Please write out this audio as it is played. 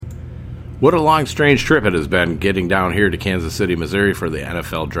What a long, strange trip it has been getting down here to Kansas City, Missouri for the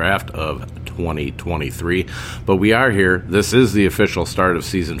NFL Draft of 2023. But we are here. This is the official start of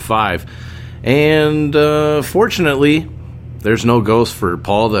Season 5. And fortunately, there's no ghost for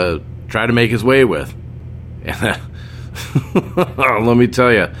Paul to try to make his way with. And let me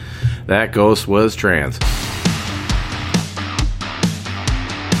tell you, that ghost was trans.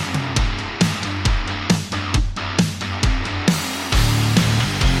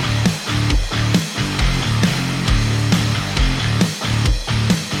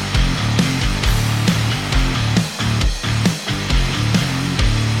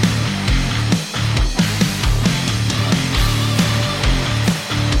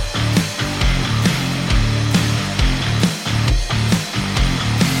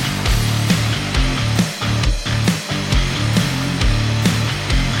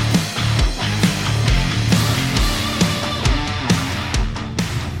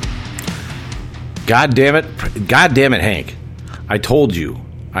 God damn it, Hank. I told you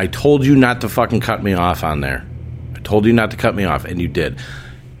not to fucking cut me off on there. I told you not to cut me off, and you did.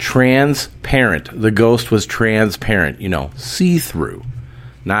 Transparent. The ghost was transparent. See-through.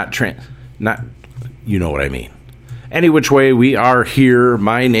 Not, you know what I mean. Any which way, we are here.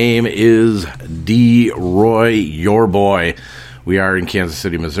 My name is D. Roy, your boy. We are in Kansas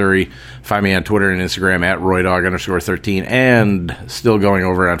City, Missouri. Find me on Twitter and Instagram at RoyDog_13, and still going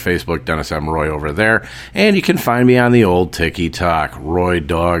over on Facebook, Dennis M. Roy over there. And you can find me on the old TikTok,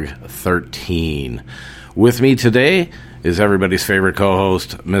 RoyDog13. With me today is everybody's favorite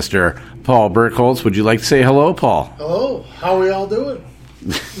co-host, Mr. Paul Burkholz. Would you like to say hello, Paul? Hello. How are we all doing?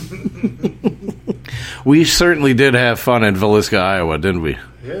 We certainly did have fun in Villisca, Iowa, didn't we?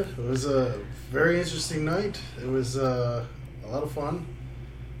 Yeah, it was a very interesting night. It was a lot of fun.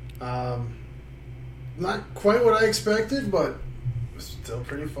 Not quite what I expected, but it was still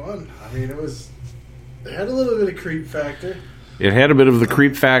pretty fun. I mean, it had a little bit of creep factor. It had a bit of the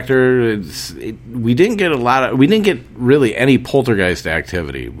creep factor. We didn't get really any poltergeist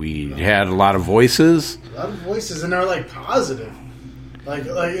activity. We had a lot of voices. A lot of voices, and they're like positive. Like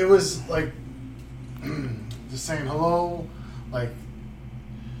it was like just saying hello, like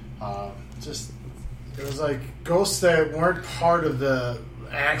it was like ghosts that weren't part of the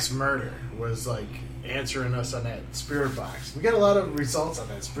axe murder was like answering us on that spirit box. We got a lot of results on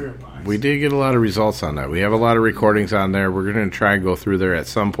that spirit box. We did get a lot of results on that. We have a lot of recordings on there. We're going to try and go through there at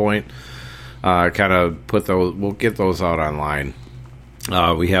some point. Kind of put those. We'll get those out online.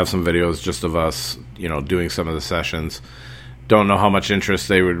 We have some videos just of us, doing some of the sessions. Don't know how much interest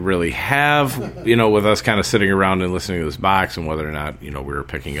they would really have, with us kind of sitting around and listening to this box, and whether or not, we were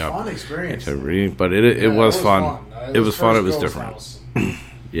picking up. Fun experience. But it was fun. It was fun. It was different.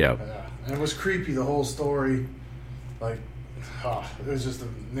 Yeah. And it was creepy, the whole story. Like, it was just a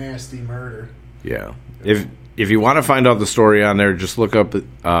nasty murder. Yeah. If you want to find out the story on there, just look up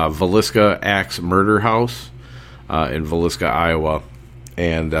Villisca Axe Murder House in Villisca, Iowa,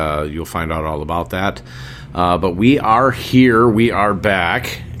 and you'll find out all about that. But we are here. We are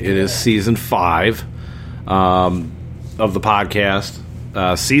back. It is Season 5 of the podcast.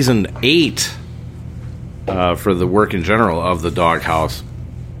 Season 8 for the work in general of the Doghouse.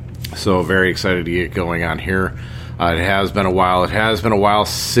 So very excited to get going on here. It has been a while. It has been a while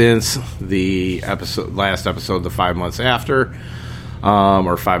since the last episode, the 5 months after,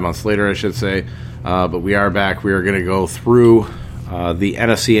 or 5 months later, I should say. But we are back. We are going to go through the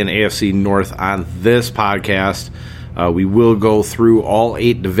NFC and AFC North on this podcast. We will go through all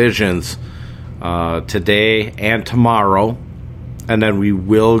 8 divisions today and tomorrow, and then we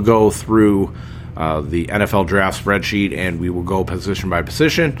will go through the NFL draft spreadsheet, and we will go position by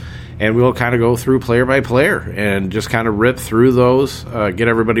position, and we'll kind of go through player by player and just kind of rip through those, get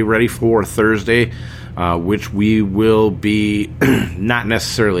everybody ready for Thursday, which we will be not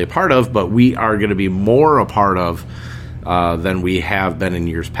necessarily a part of, but we are going to be more a part of than we have been in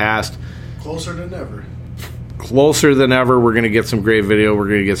years past. Closer than ever. We're going to get some great video. We're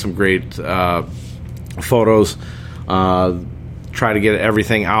going to get some great photos. Try to get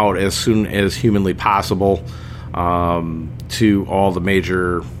everything out as soon as humanly possible to all the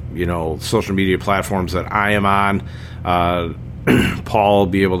major, social media platforms that I am on. Paul will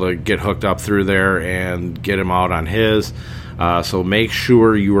be able to get hooked up through there and get him out on his. So make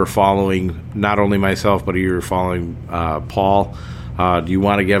sure you are following not only myself, but you're following Paul. Do you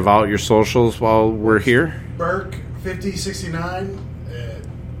want to give out your socials while we're here? Burke 5069.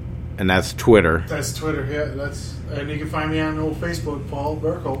 And that's Twitter. That's Twitter, yeah. And you can find me on old Facebook, Paul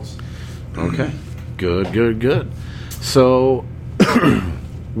Burkholz. Okay. Good. So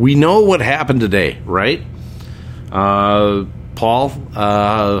we know what happened today, right? Paul Paul,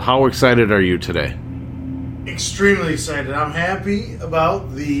 how excited are you today? Extremely excited. I'm happy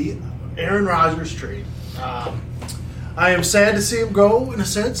about the Aaron Rodgers trade. I am sad to see him go, in a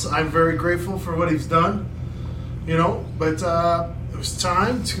sense. I'm very grateful for what he's done, but it was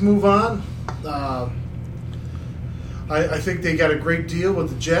time to move on. I think they got a great deal with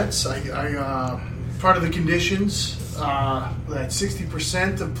the Jets. Part of the conditions, that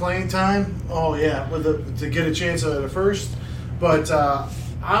 60% of playing time. Oh yeah, to get a chance at the first. But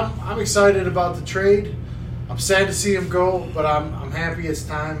I'm excited about the trade. I'm sad to see him go, but I'm happy it's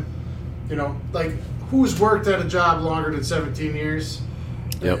time. Who's worked at a job longer than 17 years?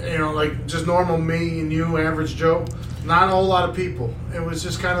 Yep. Just normal me and you, average Joe. Not a whole lot of people. It was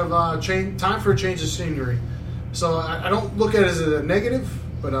just kind of time for a change of scenery. So I don't look at it as a negative,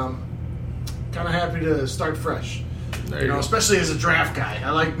 but I'm kind of happy to start fresh. Especially as a draft guy.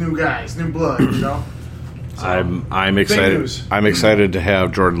 I like new guys, new blood. So, I'm excited. I'm excited to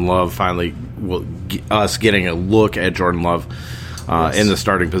have Jordan Love finally. Us getting a look at Jordan Love in the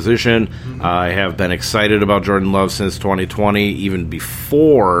starting position. Mm-hmm. I have been excited about Jordan Love since 2020, even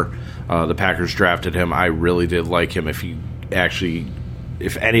before the Packers drafted him. I really did like him. If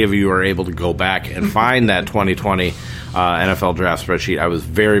any of you are able to go back and find that 2020 NFL draft spreadsheet, I was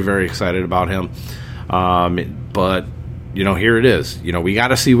very, very excited about him. But here it is. We got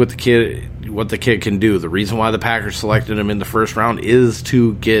to see what the kid can do. The reason why the Packers selected him in the first round is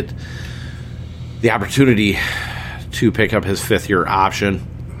to get the opportunity to pick up his fifth-year option,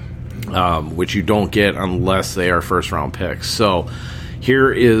 which you don't get unless they are first-round picks. So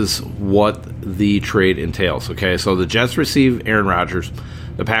here is what the trade entails. Okay, so the Jets receive Aaron Rodgers,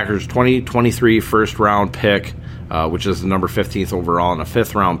 the Packers' 2023 first-round pick, which is the number 15th overall, and a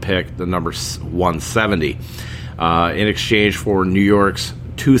fifth-round pick, the number 170, in exchange for New York's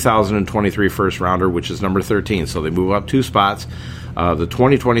 2023 first-rounder, which is number 13. So they move up 2 spots. The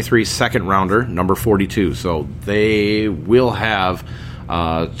 2023 second-rounder, number 42. So they will have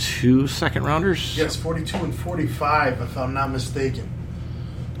 2 second-rounders? Yes, 42 and 45, if I'm not mistaken.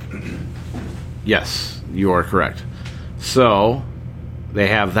 Yes, you are correct. So they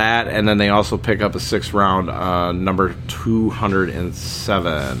have that, and then they also pick up a 6th-round, number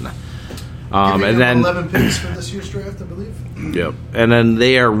 207. And then 11 picks for this year's draft, I believe. Yep. And then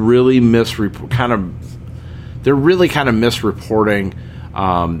they are really misreporting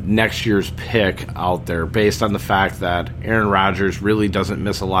next year's pick out there based on the fact that Aaron Rodgers really doesn't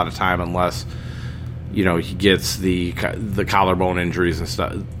miss a lot of time unless he gets the collarbone injuries and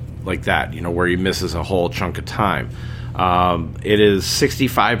stuff like that, where he misses a whole chunk of time. It is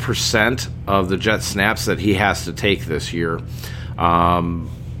 65% of the Jets snaps that he has to take this year.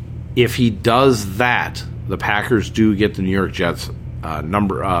 If he does that, the Packers do get the New York Jets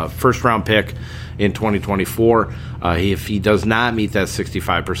first round pick in 2024. If he does not meet that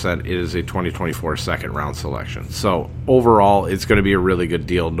 65%, it is a 2024 second round selection. So overall, it's going to be a really good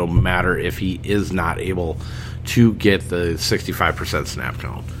deal, no matter if he is not able to get the 65% snap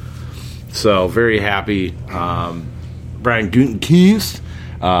count. So very happy. Brian Gutekunst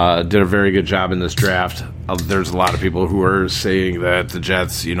did a very good job in this draft. There's a lot of people who are saying that the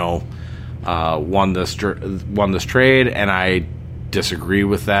Jets, won this trade, and I disagree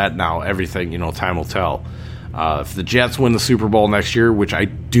with that. Now, everything, time will tell. If the Jets win the Super Bowl next year, which I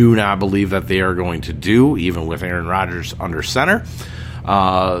do not believe that they are going to do, even with Aaron Rodgers under center,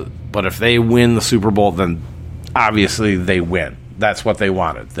 but if they win the Super Bowl, then obviously they win. That's what they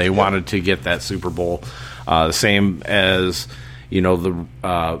wanted. They wanted to get that Super Bowl, same as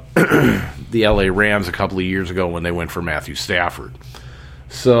the LA Rams a couple of years ago when they went for Matthew Stafford.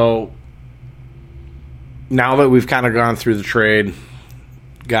 So now that we've kind of gone through the trade,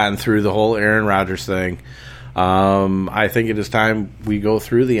 gotten through the whole Aaron Rodgers thing, I think it is time we go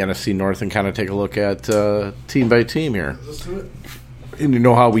through the NFC North and kind of take a look at team by team here. Let's do it. And you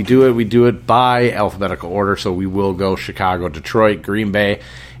know how we do it. We do it by alphabetical order, so we will go Chicago, Detroit, Green Bay,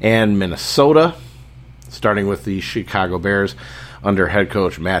 and Minnesota, starting with the Chicago Bears under head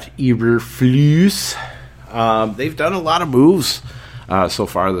coach Matt Eberflus. They've done a lot of moves so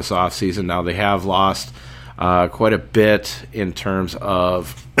far this offseason. Now, they have lost quite a bit in terms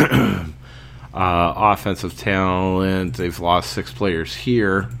of offensive talent. They've lost 6 players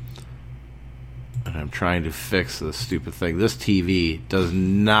here. And I'm trying to fix this stupid thing. This TV does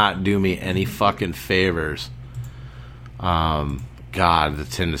not do me any fucking favors. God, the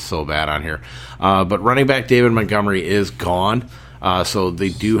tin is so bad on here. But running back David Montgomery is gone. So they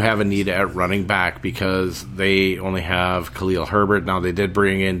do have a need at running back because they only have Khalil Herbert. Now, they did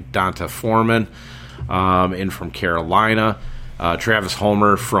bring in Donta Foreman in from Carolina. Travis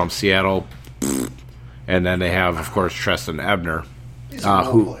Homer from Seattle. And then they have, of course, Treston Ebner. He's a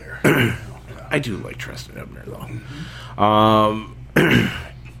ball player. I do like Treston Ebner, though.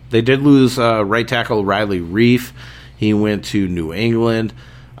 They did lose right tackle Riley Reif. He went to New England.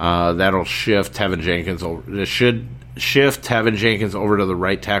 That'll shift Tevin Jenkins over. This should shift Tevin Jenkins over to the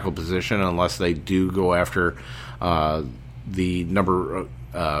right tackle position unless they do go after the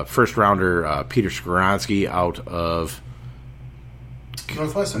first rounder Peter Skoronski out of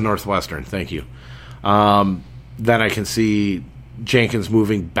Northwestern. Thank you. Then I can see Jenkins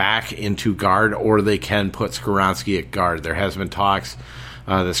moving back into guard, or they can put Skoronski at guard. There has been talks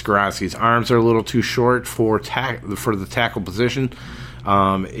that Skoronski's arms are a little too short for the tackle position.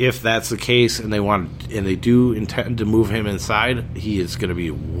 If that's the case, and they do intend to move him inside, he is going to be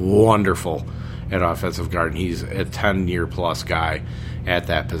wonderful at offensive guard, and he's a 10-year plus guy at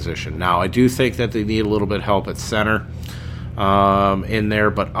that position. Now, I do think that they need a little bit of help at center in there,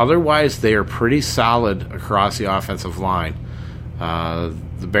 but otherwise they are pretty solid across the offensive line.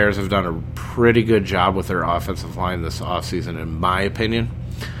 The Bears have done a pretty good job with their offensive line this offseason, in my opinion.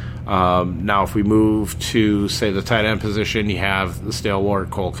 Now, if we move to, say, the tight end position, you have the stalwart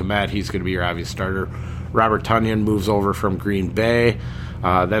Cole Kmet. He's going to be your obvious starter. Robert Tonyan moves over from Green Bay.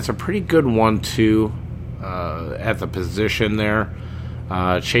 That's a pretty good 1-2 at the position there.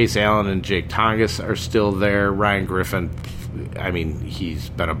 Chase Allen and Jake Tongas are still there. Ryan Griffin, I mean, he's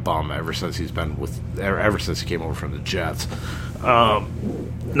been a bum ever since he came over from the Jets.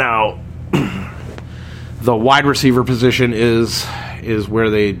 Now, the wide receiver position is where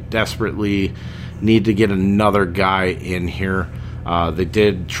they desperately need to get another guy in here. They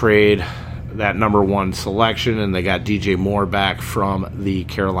did trade that number 1 selection, and they got DJ Moore back from the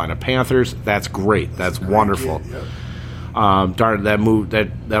Carolina Panthers. That's great. That's wonderful. Yep.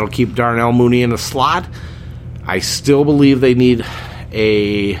 That'll keep Darnell Mooney in the slot. I still believe they need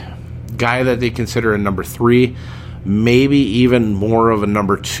a guy that they consider a number 3, maybe even more of a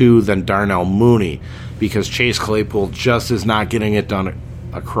number 2 than Darnell Mooney, because Chase Claypool just is not getting it done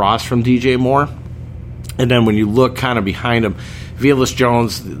across from DJ Moore. And then when you look kind of behind him, Velus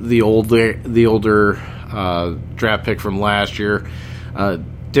Jones, the older draft pick from last year,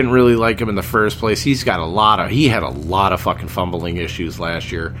 didn't really like him in the first place. He had a lot of fucking fumbling issues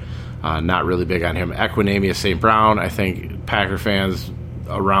last year. Not really big on him. Equinemius St. Brown, I think Packer fans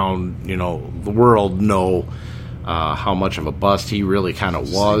around the world know how much of a bust he really kind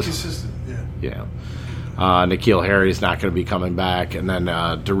of was. Yeah. N'Keal Harry's not going to be coming back, and then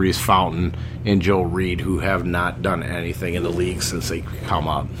Darius Fountain and Joe Reed, who have not done anything in the league since they come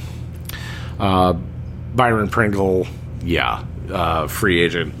up. Byron Pringle, free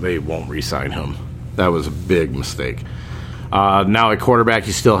agent. They won't re-sign him. That was a big mistake. Now at quarterback,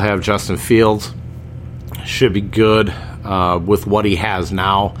 you still have Justin Fields. Should be good with what he has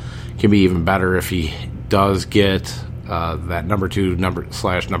now. Can be even better if he does get that number 2 number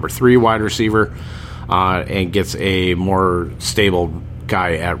 3 wide receiver and gets a more stable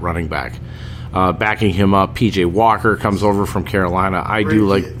guy at running back. Backing him up, PJ Walker comes over from Carolina. I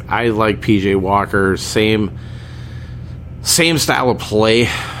like PJ Walker. Same style of play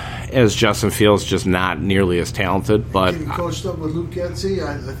as Justin Fields, just not nearly as talented. But getting coached up with Luke Getsy,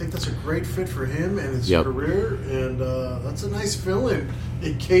 I think that's a great fit for him and his career, and that's a nice fill-in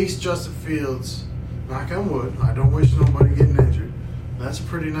in case Justin Fields, knock on wood, I don't wish nobody getting injured. That's a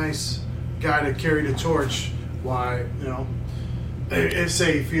pretty nice guy to carry the torch. If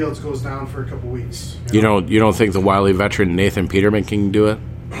say Fields goes down for a couple weeks. You don't think the wily veteran Nathan Peterman can do it?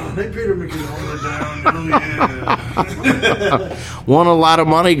 Nate Peterman can hold it down. Yeah. Won a lot of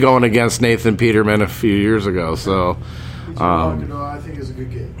money going against Nathan Peterman a few years ago. So, I think it's a good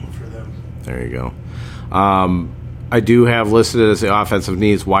game for them. There you go. I do have listed as the offensive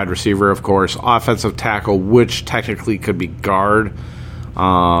needs wide receiver, of course, offensive tackle, which technically could be guard.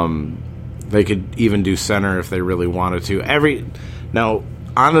 They could even do center if they really wanted to. Now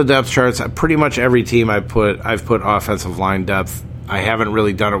on the depth charts, pretty much every team I've put offensive line depth. I haven't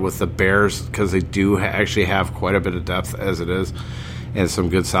really done it with the Bears because they do actually have quite a bit of depth as it is, and some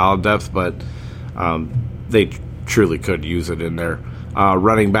good solid depth. But they truly could use it in there.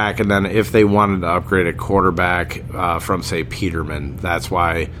 Running back, and then if they wanted to upgrade a quarterback from, say, Peterman, that's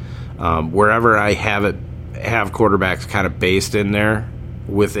why wherever I have quarterbacks kind of based in there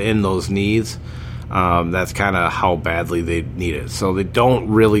within those needs, that's kind of how badly they need it. So they don't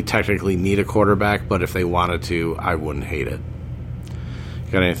really technically need a quarterback, but if they wanted to, I wouldn't hate it.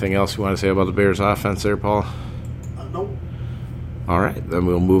 Got anything else you want to say about the Bears offense there, Paul? Nope. All right, then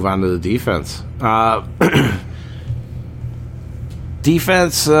we'll move on to the defense.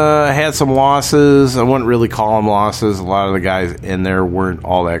 Defense had some losses. I wouldn't really call them losses. A lot of the guys in there weren't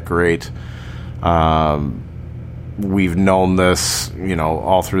all that great. We've known this,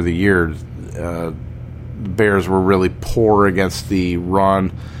 all through the year. The Bears were really poor against the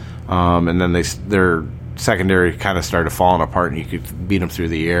run, and then their secondary kind of started falling apart, and you could beat them through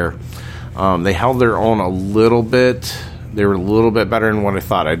the air. They held their own a little bit. They were a little bit better than what I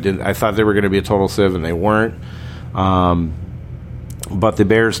thought. I thought they were going to be a total sieve, and they weren't. But the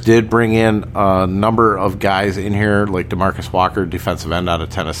Bears did bring in a number of guys in here, like DeMarcus Walker, defensive end out of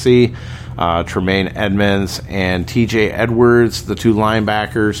Tennessee, Tremaine Edmonds, and TJ Edwards, the two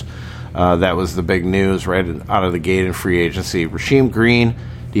linebackers. That was the big news right out of the gate in free agency. Rasheem Green,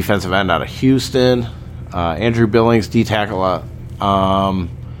 defensive end out of Houston. Andrew Billings, D-tackle. I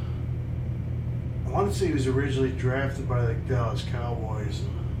want to say he was originally drafted by the Dallas Cowboys,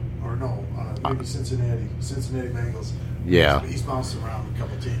 maybe Cincinnati Bengals. Yeah. He's bounced around a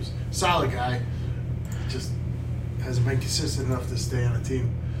couple teams. Solid guy. Just hasn't been consistent enough to stay on a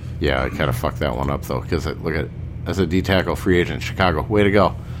team. Yeah, I kind of fucked that one up, though, because look at as a D-tackle free agent, Chicago. Way to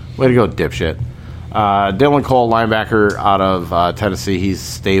go. Way to go, dipshit. Dylan Cole, linebacker out of Tennessee. He's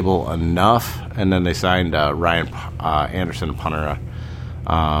stable enough. And then they signed Ryan Anderson, punter.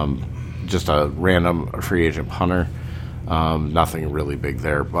 Just a random free agent punter. Nothing really big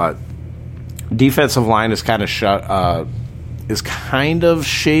there. But defensive line is kind of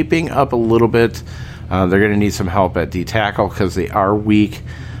shaping up a little bit. They're going to need some help at D-tackle because they are weak.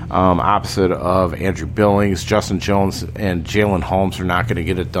 Opposite of Andrew Billings, Justin Jones, and Jalen Holmes are not going to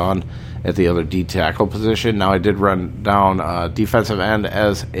get it done at the other D-tackle position. Now, I did run down defensive end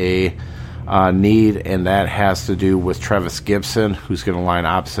as a need, and that has to do with Travis Gibson, who's going to line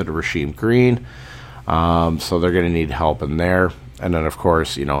opposite of Rasheem Green. So they're going to need help in there. And then, of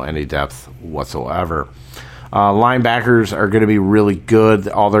course, any depth whatsoever. Linebackers are going to be really good.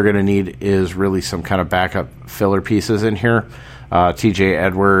 All they're going to need is really some kind of backup filler pieces in here. TJ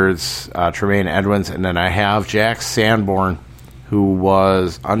Edwards, Tremaine Edmonds, and then I have Jack Sanborn, who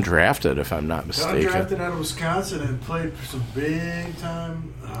was undrafted, if I'm not mistaken. Undrafted out of Wisconsin and played some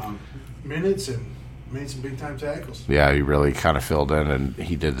big-time minutes and made some big-time tackles. Yeah, he really kind of filled in, and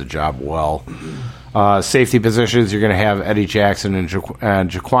he did the job well. Safety positions, you're going to have Eddie Jackson and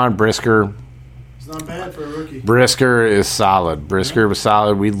Jaquan Brisker. It's not bad for a rookie. Brisker is solid. Brisker was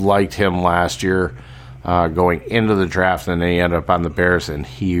solid. We liked him last year going into the draft, and then he ended up on the Bears, and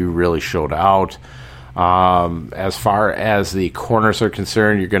he really showed out. As far as the corners are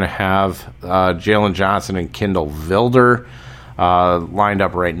concerned, you're going to have Jalen Johnson and Kendall Vilder lined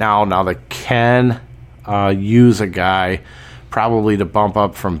up right now. Now they can use a guy probably to bump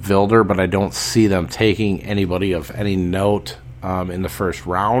up from Vilder, but I don't see them taking anybody of any note in the first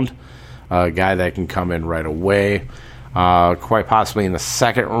round. A guy that can come in right away. Quite possibly in the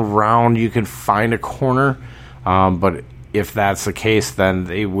second round you can find a corner, but if that's the case, then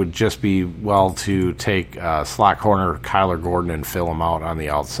it would just be well to take slot corner Kyler Gordon and fill him out on the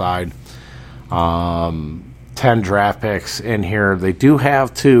outside. 10 draft picks in here. They do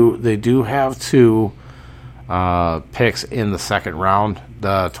have two picks in the second round,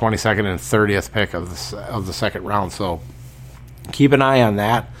 the 22nd and 30th pick of the second round. So keep an eye on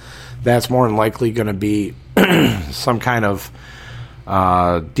that. That's more than likely going to be some kind of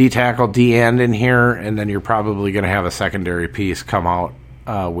D-tackle, D-end in here, and then you're probably going to have a secondary piece come out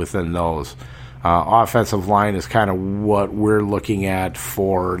within those. Offensive line is kind of what we're looking at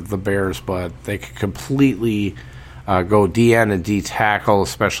for the Bears, but they could completely go D-end and D-tackle,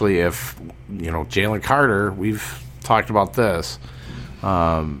 especially if, Jalen Carter, we've talked about this.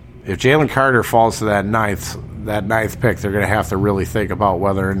 If Jalen Carter falls to that ninth pick, they're going to have to really think about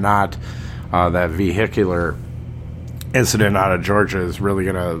whether or not that vehicular incident out of Georgia is really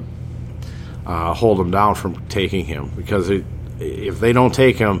going to hold him down from taking him. Because if they don't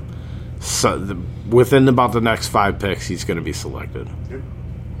take him, within about the next 5 picks, he's going to be selected. Yep.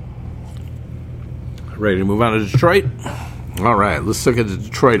 Ready to move on to Detroit? All right, let's look at the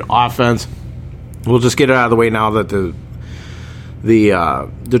Detroit offense. We'll just get it out of the way now that the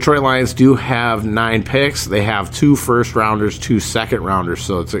Detroit Lions do have 9 picks. They have 2 first-rounders, 2 second-rounders,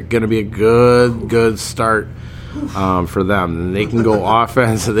 so it's going to be a good start for them. And they can go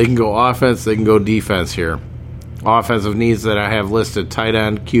offense, they can go defense here. Offensive needs that I have listed: tight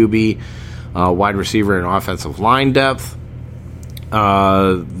end, QB, wide receiver, and offensive line depth.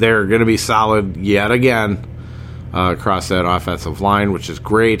 They're going to be solid yet again across that offensive line, which is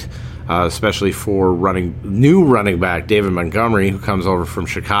great. Especially for new running back David Montgomery, who comes over from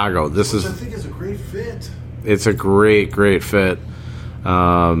Chicago. I think is a great fit. It's a great fit.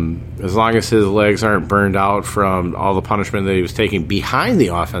 As long as his legs aren't burned out from all the punishment that he was taking behind the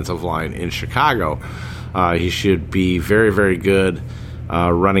offensive line in Chicago, he should be very, very good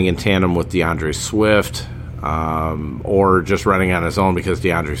running in tandem with DeAndre Swift, or just running on his own because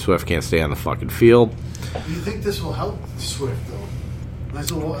DeAndre Swift can't stay on the fucking field. Do you think this will help Swift, though?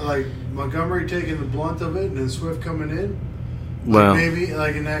 Like Montgomery taking the blunt of it and then Swift coming in? Well, maybe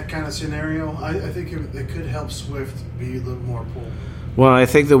like in that kind of scenario, I think it could help Swift be a little more pulled. Well, I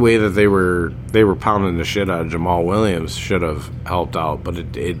think the way that they were pounding the shit out of Jamal Williams should have helped out, but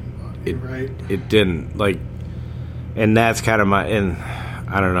it didn't. Like, and that's kind of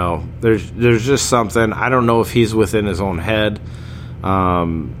I don't know. There's just something. I don't know if he's within his own head.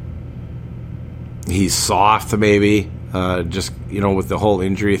 He's soft, maybe. Just with the whole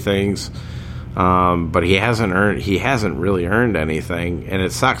injury things. But he hasn't really earned anything, and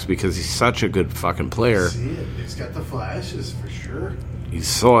it sucks because he's such a good fucking player. See it. He's got the flashes for sure. He's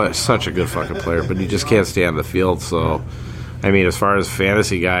such a good fucking player, but he just can't stay on the field. So, I mean, as far as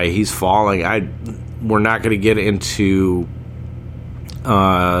fantasy guy, he's falling. We're not going to get into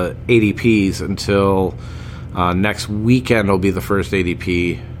ADPs until next weekend. Will be the first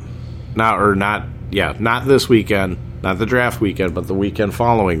ADP. Not this weekend. Not the draft weekend, but the weekend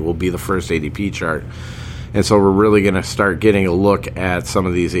following will be the first ADP chart. And so we're really going to start getting a look at some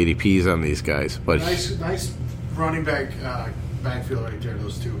of these ADPs on these guys. But nice running backfield right there,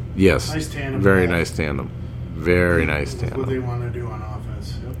 those two. Yes. Nice tandem. Very nice tandem. Very nice tandem. What they want to do on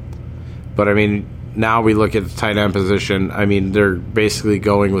offense. Yep. But, I mean, now we look at the tight end position. I mean, they're basically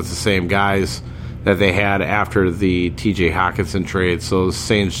going with the same guys that they had after the T.J. Hockenson trade. So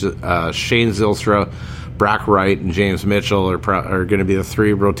Shane Zylstra, Brock Wright, and James Mitchell are going to be the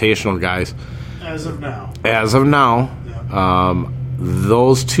three rotational guys. As of now. Yeah.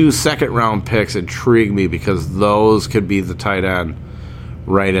 Those 2 second-round picks intrigue me because those could be the tight end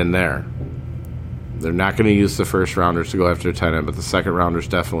right in there. They're not going to use the first-rounders to go after a tight end, but the second-rounders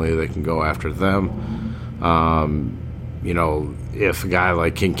definitely they can go after them. If a guy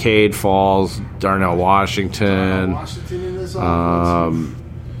like Kincaid falls, Darnell Washington in this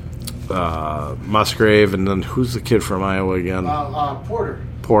Musgrave, and then who's the kid from Iowa again?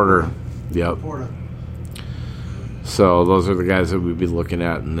 Porter. Yep. Porter. So those are the guys that we'd be looking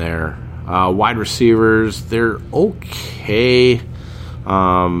at in there. Wide receivers, they're okay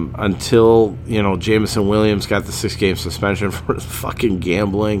until Jameson Williams got the 6-game suspension for his fucking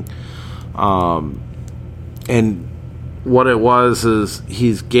gambling. And what it was is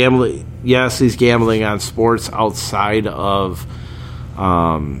he's gambling. Yes, he's gambling on sports outside of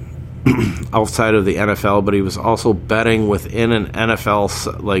outside of the NFL, but he was also betting within an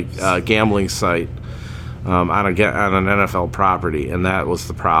NFL gambling site on an NFL property, and that was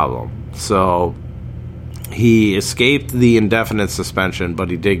the problem. So he escaped the indefinite suspension, but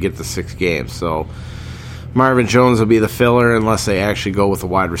he did get the 6 games. So Marvin Jones will be the filler unless they actually go with a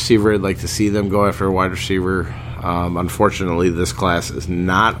wide receiver. I'd like to see them go after a wide receiver. Unfortunately, this class is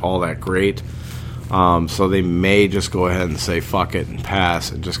not all that great. So they may just go ahead and say fuck it and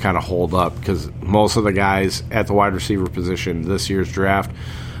pass and just kind of hold up because most of the guys at the wide receiver position this year's draft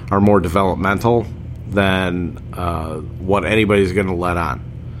are more developmental than what anybody's going to let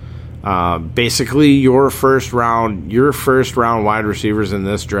on. Basically, your first round wide receivers in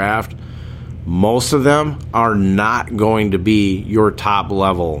this draft, most of them are not going to be your top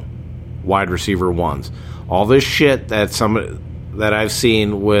level wide receiver ones. All this shit that I've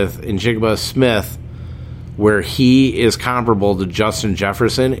seen with Njigba Smith, where he is comparable to Justin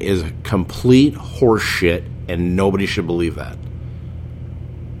Jefferson, is complete horseshit, and nobody should believe that.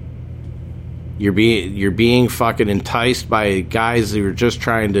 You're being fucking enticed by guys who are just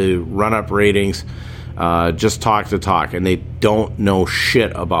trying to run up ratings, just talk the talk, and they don't know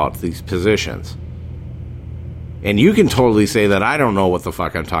shit about these positions. And you can totally say that I don't know what the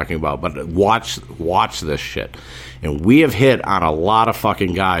fuck I'm talking about, but watch this shit. And we have hit on a lot of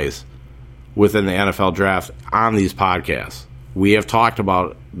fucking guys within the NFL draft on these podcasts. We have talked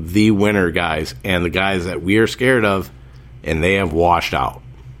about the winner guys and the guys that we are scared of, and they have washed out.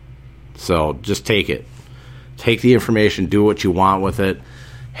 So just take it. Take the information, do what you want with it.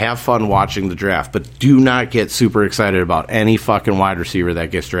 Have fun watching the draft, but do not get super excited about any fucking wide receiver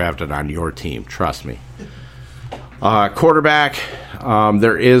that gets drafted on your team. Trust me. Quarterback,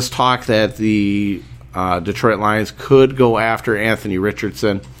 there is talk that the Detroit Lions could go after Anthony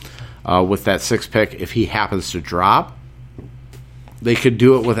Richardson with that 6th pick if he happens to drop. They could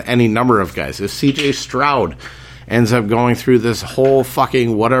do it with any number of guys. If C.J. Stroud ends up going through this whole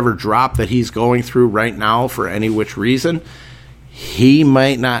fucking whatever drop that he's going through right now for any which reason, he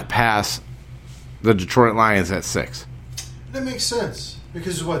might not pass the Detroit Lions at 6. That makes sense.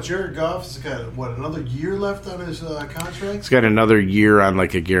 Because Jared Goff has got another year left on his contract? He's got another year on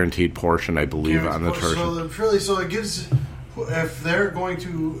like a guaranteed portion, I believe, on the so it gives if they're going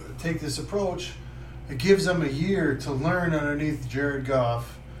to take this approach, it gives them a year to learn underneath Jared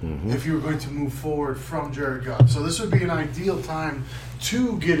Goff. If you were going to move forward from Jared Goff. So this would be an ideal time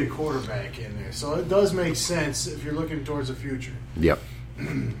to get a quarterback in there. So it does make sense if you're looking towards the future. Yep.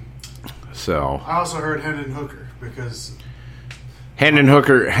 So I also heard Hendon Hooker because Hendon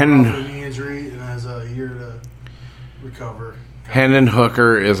knee injury and has a year to recover. Hendon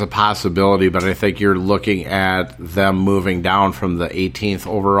Hooker is a possibility, but I think you're looking at them moving down from the 18th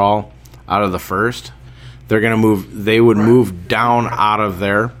overall out of the first. They're going to move. They would move down out of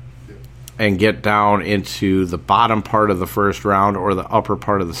there and get down into the bottom part of the first round or the upper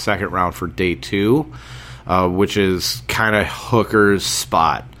part of the second round for day 2, which is kind of Hooker's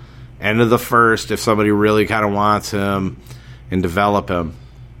spot. End of the first, if somebody really kind of wants him and develop him,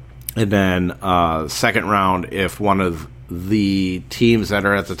 and then second round, if one of the teams that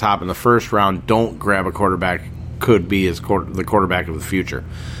are at the top in the first round don't grab a quarterback, could be the quarterback of the future.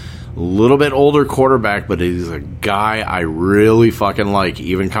 A little bit older quarterback, but he's a guy I really fucking like.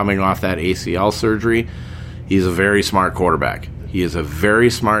 Even coming off that ACL surgery, he's a very smart quarterback. He is a very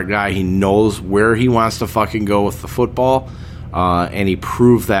smart guy. He knows where he wants to fucking go with the football, and he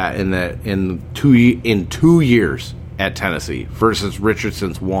proved that in 2 years at Tennessee versus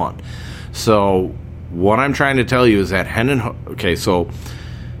Richardson's 1. So what I'm trying to tell you is that so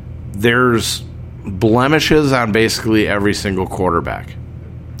there's blemishes on basically every single quarterback.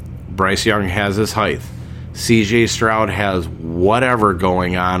 Bryce Young has his height. CJ Stroud has whatever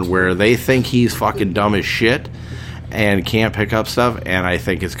going on where they think he's fucking dumb as shit and can't pick up stuff, and I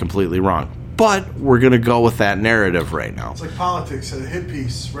think it's completely wrong. But we're going to go with that narrative right now. It's like politics, a hit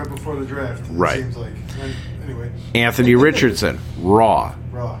piece right before the draft. Right. It seems like. Anyway. Anthony Richardson, raw.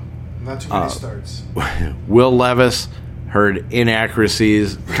 Not too many starts. Will Levis, heard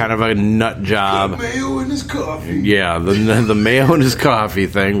inaccuracies, kind of a nut job. Mayo in his coffee. Yeah, the mayo in his coffee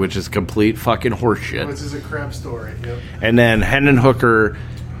thing, which is complete fucking horseshit. Which is a crap story. Yep. And then Hendon Hooker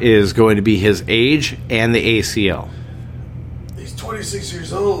is going to be his age and the ACL. He's 26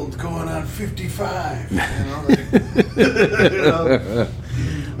 years old, going on 55.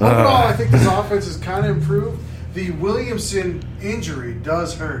 Overall, I think this offense has kind of improved. The Williamson injury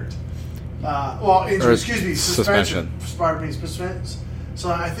does hurt. Suspension. Pardon me, suspension.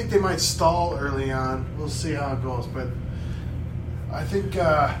 So I think they might stall early on. We'll see how it goes. But I think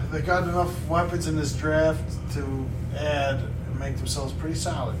they got enough weapons in this draft to add and make themselves pretty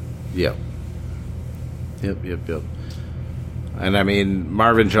solid. Yep. And I mean,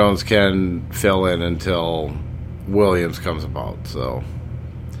 Marvin Jones can fill in until Williams comes about. So,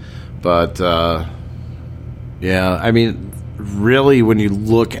 but yeah, I mean, really, when you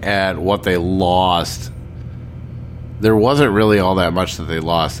look at what they lost, there wasn't really all that much that they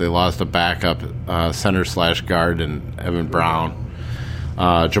lost. They lost a backup center/guard in Evan Brown.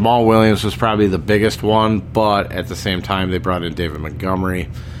 Jamal Williams was probably the biggest one, but at the same time, they brought in David Montgomery,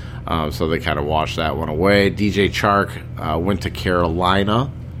 so they kind of washed that one away. DJ Chark went to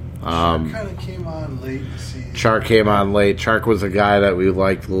Carolina. Chark kind of came on late in the season. Chark came on late. Chark was a guy that we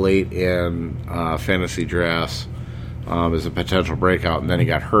liked late in fantasy drafts. As a potential breakout, and then he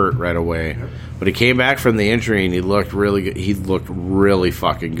got hurt right away. Yep. But he came back from the injury, and he looked really good. He looked really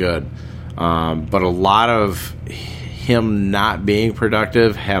fucking good. But a lot of him not being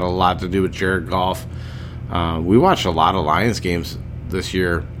productive had a lot to do with Jared Goff. We watched a lot of Lions games this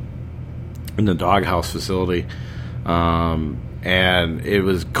year in the doghouse facility, and it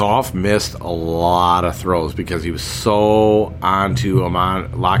was Goff missed a lot of throws because he was so locked onto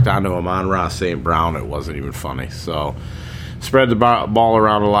Amon-Ra St. Brown, it wasn't even funny. So spread the ball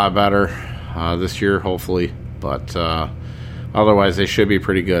around a lot better this year, hopefully. But otherwise, they should be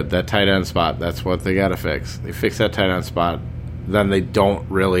pretty good. That tight end spot, that's what they got to fix. They fix that tight end spot, then they don't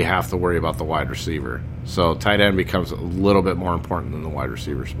really have to worry about the wide receiver. So tight end becomes a little bit more important than the wide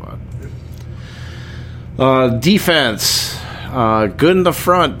receiver spot. Defense. Good in the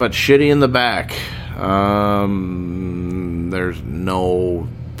front, but shitty in the back. There's no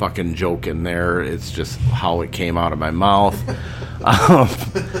fucking joke in there. It's just how it came out of my mouth. A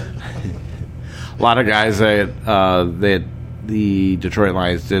lot of guys that the Detroit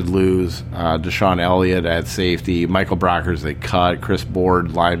Lions did lose. Deshaun Elliott at safety. Michael Brockers they cut. Chris Board,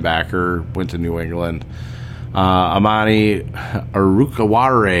 linebacker, went to New England. Amani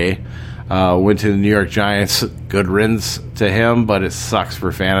Arukaware went to the New York Giants. Good riddance to him, but it sucks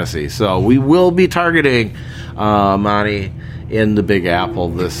for fantasy. So we will be targeting Amani in the Big Apple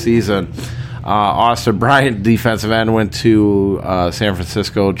this season. Austin Bryant, defensive end, went to San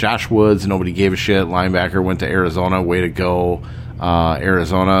Francisco. Josh Woods, nobody gave a shit. Linebacker went to Arizona. Way to go.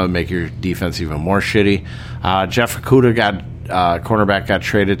 Arizona, make your defense even more shitty. Jeff Okudah cornerback got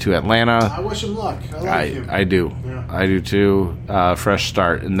traded to Atlanta. I wish him luck. I like him. I do. Yeah. I do too. Fresh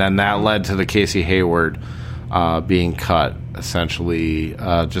start. And then that led to the Casey Hayward being cut, essentially,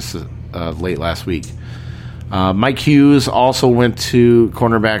 just late last week. Mike Hughes also went to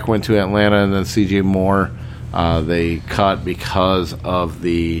Atlanta, and then C.J. Moore they cut because of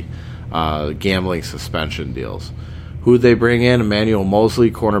the gambling suspension deals. Who did they bring in? Emmanuel Mosley,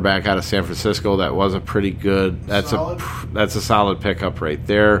 cornerback out of San Francisco. That was a pretty good. That's a solid pickup right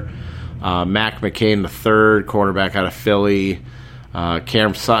there. Mac McCain III, cornerback out of Philly.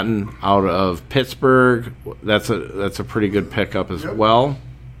 Cam Sutton out of Pittsburgh. That's a pretty good pickup as well.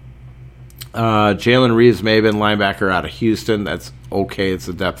 Jalen Reeves-Maybin, linebacker out of Houston. That's okay. It's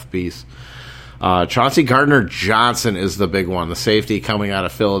a depth piece. Chauncey Gardner-Johnson is the big one, the safety coming out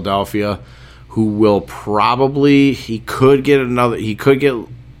of Philadelphia, who will probably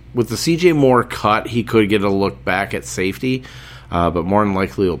with the C.J. Moore cut, he could get a look back at safety, but more than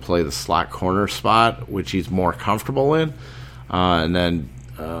likely he'll play the slot corner spot, which he's more comfortable in. And then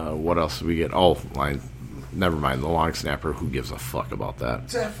what else did we get? Oh, line. Never mind, the long snapper. Who gives a fuck about that?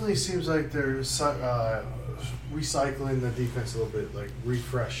 Definitely seems like they're recycling the defense a little bit, like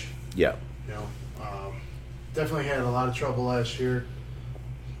refresh. Yeah. You know, definitely had a lot of trouble last year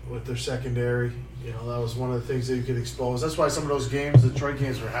with their secondary. You know, that was one of the things that you could expose. That's why some of those games, the Detroit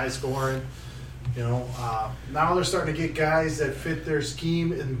games, were high scoring. You know, now they're starting to get guys that fit their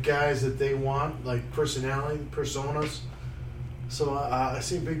scheme and guys that they want, like personality, personas. So I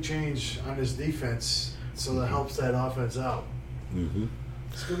see a big change on this defense. So that helps that offense out. Mm-hmm.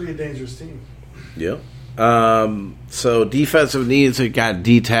 It's going to be a dangerous team. Yep. So defensive needs, we got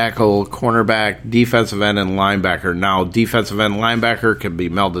D-tackle, cornerback, defensive end, and linebacker. Now, defensive end, linebacker can be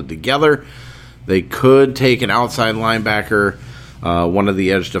melded together. They could take an outside linebacker, one of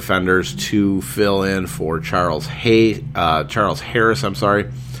the edge defenders, to fill in for Charles Harris, on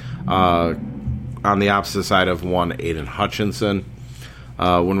the opposite side of one, Aiden Hutchinson.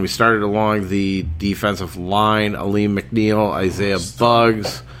 When we started along the defensive line, Aleem McNeil, Isaiah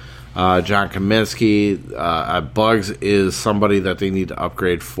Buggs, John Kaminsky. Buggs is somebody that they need to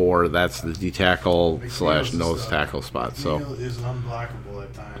upgrade for. That's the D-tackle / nose tackle spot. McNeil is unblockable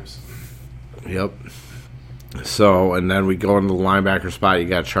at times. Yep. So, and then we go into the linebacker spot. You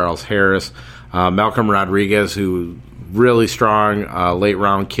got Charles Harris, Malcolm Rodriguez, who really strong late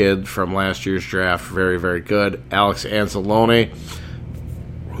round kid from last year's draft. Very, very good. Alex Anzalone,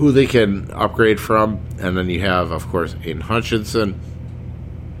 who they can upgrade from. And then you have, of course, Aiden Hutchinson.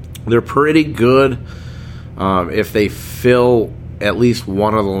 They're pretty good if they fill at least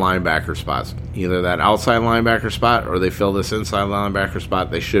one of the linebacker spots. Either that outside linebacker spot or they fill this inside linebacker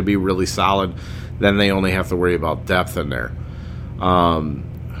spot. They should be really solid. Then they only have to worry about depth in there.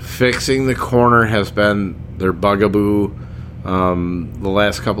 Fixing the corner has been their bugaboo the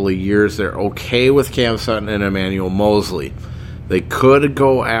last couple of years. They're okay with Cam Sutton and Emmanuel Mosley. They could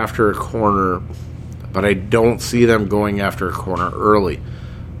go after a corner, but I don't see them going after a corner early.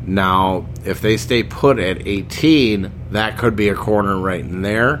 Now, if they stay put at 18, that could be a corner right in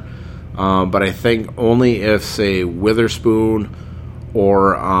there. But I think only if, say, Witherspoon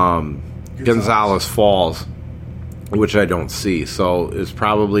or Gonzalez falls, which I don't see. So it's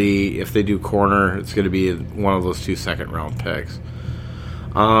probably, if they do corner, it's going to be one of those 2 second-round picks.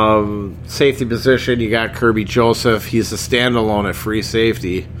 Safety position, you got Kirby Joseph. He's a standalone at free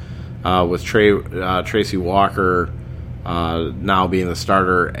safety with Tracy Walker now being the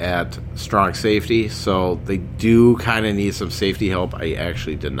starter at strong safety. So they do kind of need some safety help. I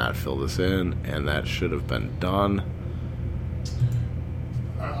actually did not fill this in, and that should have been done.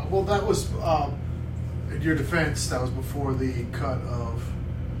 Well, that was in your defense. That was before the cut of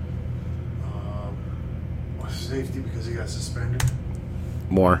safety because he got suspended.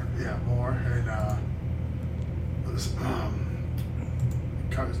 Moore. Yeah, Moore. And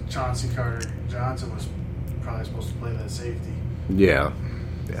Chauncey Gardner-Johnson was probably supposed to play that safety. Yeah.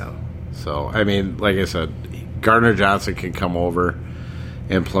 So, I mean, like I said, Gardner-Johnson can come over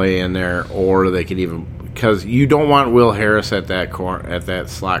and play in there, or they could even, because you don't want Will Harris at that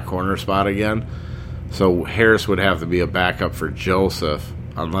slot corner spot again. So Harris would have to be a backup for Joseph,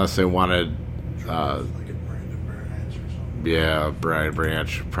 unless they wanted. Yeah, Brian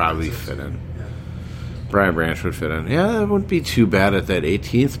Branch probably fit in. Yeah. Brian Branch would fit in. Yeah, that wouldn't be too bad at that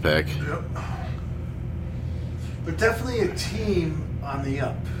 18th pick. Yep. But definitely a team on the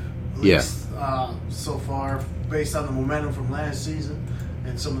up. At least, so far, based on the momentum from last season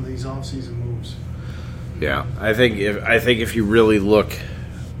and some of these off-season moves. Yeah, I think if you really look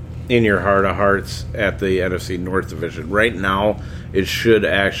in your heart of hearts at the NFC North division. Right now, it should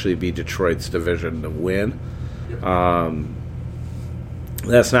actually be Detroit's division to win.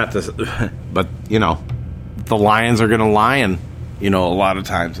 That's not the, but the Lions are going to lion, a lot of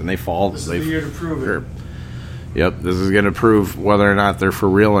times, and they fall. This is the year to prove it. Yep, this is going to prove whether or not they're for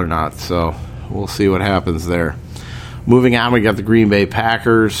real or not. So we'll see what happens there. Moving on, we got the Green Bay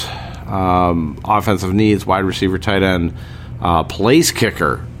Packers. Offensive needs, wide receiver, tight end, place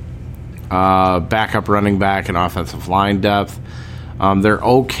kicker, backup running back, and offensive line depth. They're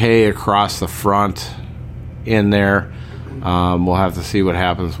okay across the front in there. We'll have to see what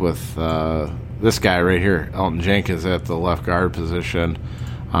happens with this guy right here, Elton Jenkins, at the left guard position.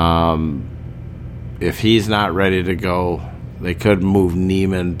 If he's not ready to go, they could move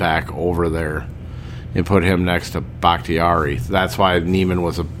Neiman back over there and put him next to Bakhtiari. That's why Neiman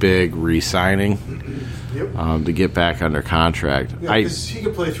was a big re-signing to get back under contract. Yeah, because he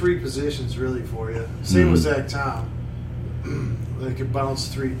could play three positions really for you. Same with Zach Tom. They could bounce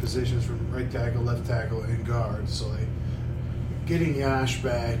three positions from right tackle, left tackle, and guard. So getting Yash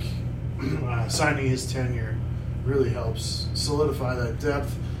back, signing his tenure, really helps solidify that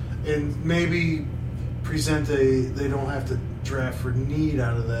depth and maybe present they don't have to draft for need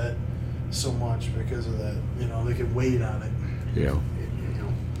out of that so much because of that. They can wait on it. Yeah.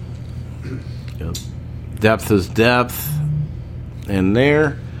 Yep. Depth is depth in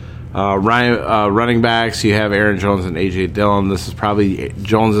there. Running backs, you have Aaron Jones and A.J. Dillon. This is probably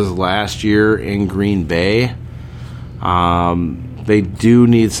Jones's last year in Green Bay. They do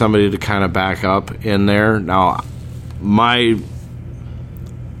need somebody to kind of back up in there. Now, in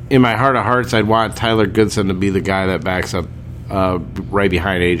my heart of hearts, I'd want Tyler Goodson to be the guy that backs up right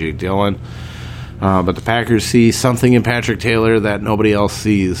behind A.J. Dillon. But the Packers see something in Patrick Taylor that nobody else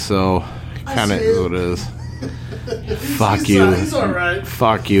sees, so kind of is what it is. Fuck you. He's all right.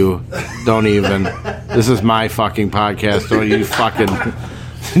 Fuck you. Don't even. This is my fucking podcast.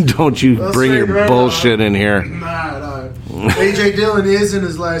 Don't you bring your bullshit in here. Nah. A.J. Dillon is in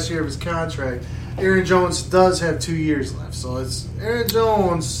his last year of his contract. Aaron Jones does have 2 years left, so it's Aaron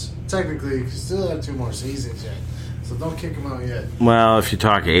Jones technically still have 2 more seasons yet. So don't kick him out yet. Well, if you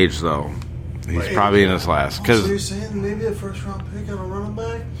talk age, though, he's probably in his last. So you're saying maybe a first-round pick on a running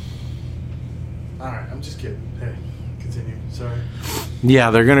back? All right, I'm just kidding. Hey, continue. Sorry.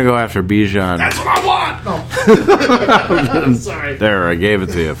 Yeah, they're going to go after Bijan. That's what I want! No. Sorry. There, I gave it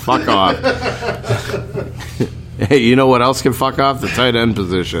to you. Fuck off. Hey, you know what else can fuck off? The tight end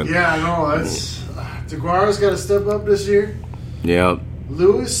position. Yeah, I know. That's DeGuara's got to step up this year. Yep.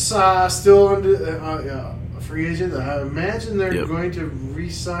 Lewis still under a free agent. I imagine they're going to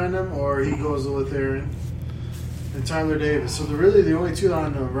re-sign him, or he goes with Aaron and Tyler Davis. So the only two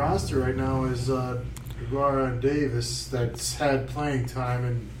on the roster right now is DeGuara and Davis that's had playing time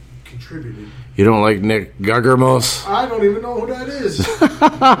and contributed. You don't like Nick Guggemos? I don't even know who that is.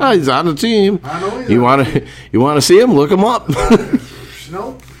 He's on the team. I know he's you want to see him? Look him up.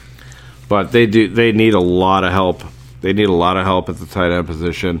 No. But they need a lot of help. They need a lot of help at the tight end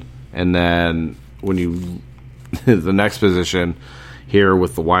position, and then when the next position here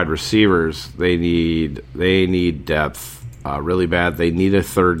with the wide receivers, they need depth really bad. They need a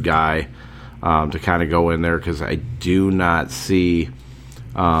third guy to kind of go in there because I do not see.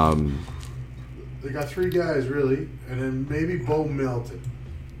 They got 3 guys really, and then maybe Bo Melton.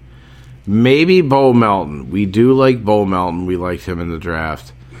 Maybe Bo Melton. We do like Bo Melton. We liked him in the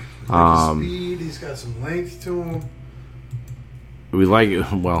draft. His speed. He's got some length to him. We like.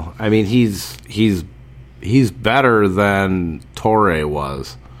 Well, I mean, he's better than Torre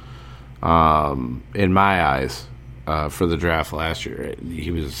was, in my eyes, for the draft last year. He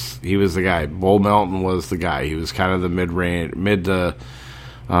was the guy. Bo Melton was the guy. He was kind of the mid to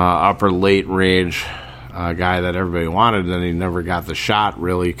upper late range guy that everybody wanted. And he never got the shot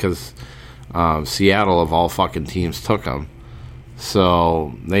really because Seattle of all fucking teams took him.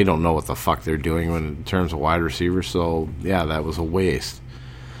 So they don't know what the fuck they're doing in terms of wide receivers. So yeah, that was a waste.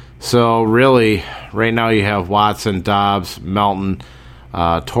 So really, right now you have Watson, Dobbs, Melton,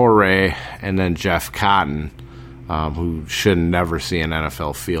 Torre, and then Jeff Cotton, who should never see an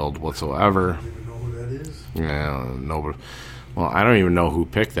NFL field whatsoever. I don't even know who that is. Yeah, nobody. Well, I don't even know who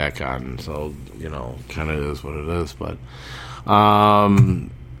picked that Cotton. So kind of is what it is. But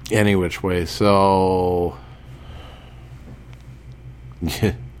any which way. So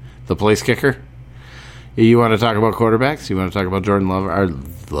the place kicker. You want to talk about quarterbacks? You want to talk about Jordan Love? I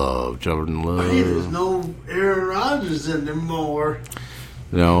love Jordan Love. Hey, there's no Aaron Rodgers anymore.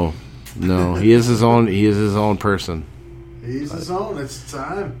 No, he is his own. He is his own person. He's his own. It's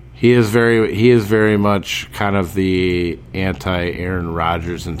time. He is very much kind of the anti-Aaron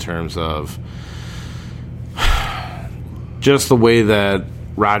Rodgers in terms of just the way that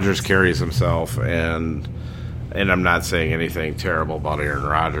Rodgers carries himself, and I'm not saying anything terrible about Aaron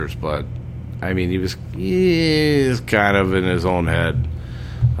Rodgers, but I mean he is kind of in his own head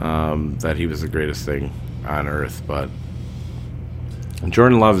that he was the greatest thing on earth. But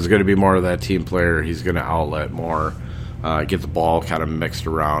Jordan Love is going to be more of that team player. He's going to outlet more, get the ball kind of mixed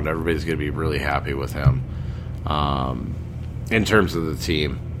around. Everybody's going to be really happy with him in terms of the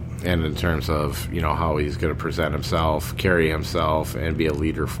team and in terms of how he's going to present himself, carry himself, and be a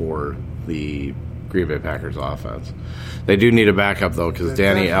leader for the Green Bay Packers offense. They do need a backup though, because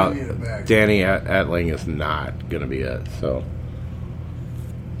Danny Etling is not going to be it. So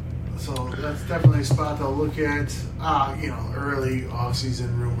that's definitely a spot they'll look at. Early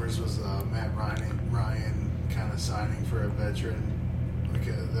offseason rumors was Matt Ryan kind of signing for a veteran.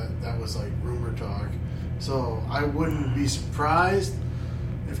 That was like rumor talk. So I wouldn't be surprised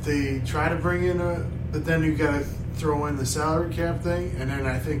if they try to bring in but then you got to throw in the salary cap thing, and then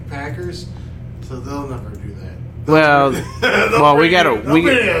I think Packers, so they'll never do that.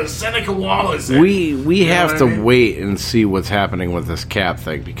 Seneca Wallace. We have to wait and see what's happening with this cap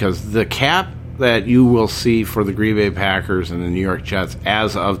thing, because the cap that you will see for the Green Bay Packers and the New York Jets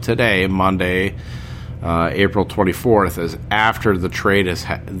as of today, Monday, April 24th, is after the trade has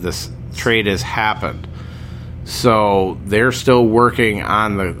happened. So they're still working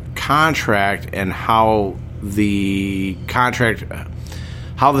on the contract and how the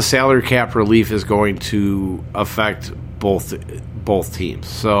salary cap relief is going to affect both teams.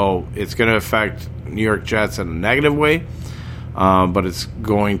 So it's going to affect New York Jets in a negative way, but it's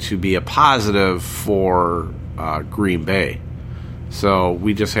going to be a positive for Green Bay. So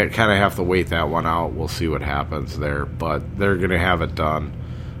we just kind of have to wait that one out. We'll see what happens there, but they're going to have it done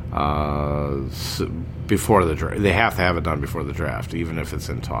before the draft. They have to have it done before the draft, even if it's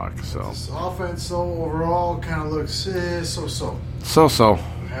in talk. So this offense, overall, kind of looks so.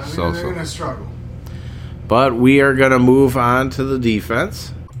 They're going to struggle. But we are going to move on to the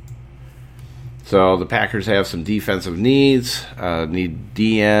defense. So the Packers have some defensive needs. Need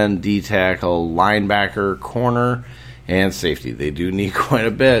DN, D-tackle, linebacker, corner, and safety. They do need quite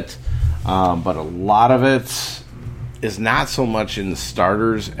a bit. But a lot of it is not so much in the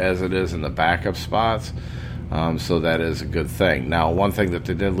starters as it is in the backup spots. So that is a good thing. Now, one thing that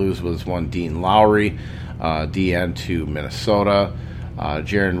they did lose was one Dean Lowry, DN to Minnesota.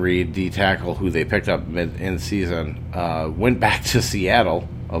 Jaron Reed, D-tackle, who they picked up in-season, went back to Seattle,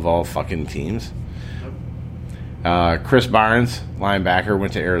 of all fucking teams. Chris Barnes, linebacker,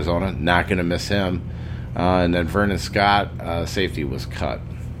 went to Arizona. Not going to miss him. And then Vernon Scott, safety, was cut.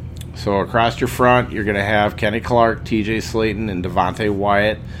 So across your front, you're going to have Kenny Clark, T.J. Slayton, and Devontae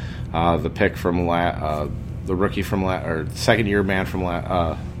Wyatt, the pick from the rookie from or second-year man from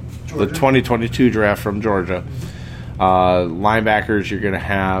the 2022 draft from Georgia. Linebackers, you're going to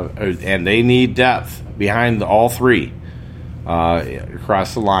have, and they need depth behind all three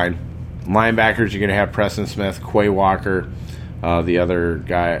across the line. Linebackers, you're going to have Preston Smith, Quay Walker, the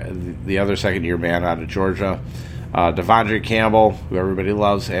other second-year man out of Georgia. Devondre Campbell, who everybody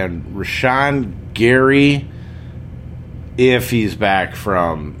loves, and Rashawn Gary, if he's back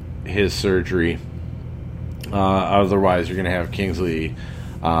from his surgery. Otherwise, you're going to have Kingsley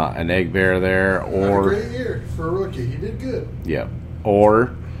Enagbare there. Had a great year for a rookie. He did good. Yeah.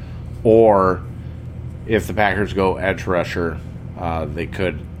 Or if the Packers go edge rusher, they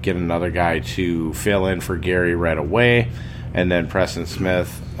could get another guy to fill in for Gary right away, and then Preston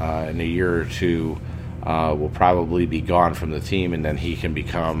Smith in a year or two will probably be gone from the team, and then he can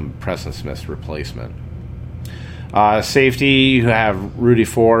become Preston Smith's replacement. Safety, you have Rudy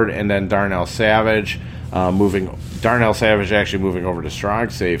Ford and then Darnell Savage Darnell Savage actually moving over to strong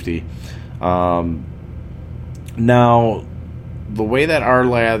safety. Now, the way that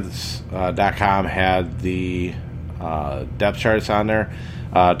ourlads.com had the depth charts on there,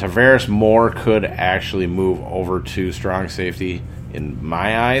 Tavares Moore could actually move over to strong safety in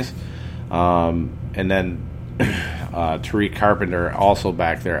my eyes. And then Tariq Carpenter also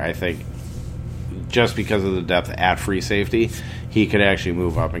back there, I think, just because of the depth at free safety, he could actually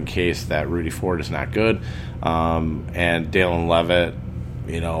move up in case that Rudy Ford is not good. And Dalen Levitt,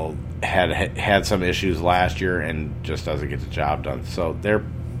 had some issues last year and just doesn't get the job done. So they're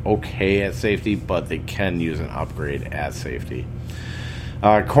okay at safety, but they can use an upgrade at safety.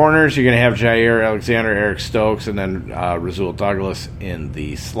 Corners, you're going to have Jair Alexander, Eric Stokes, and then Rasul Douglas in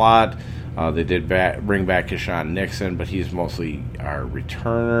the slot. They did bring back Keshawn Nixon, but he's mostly our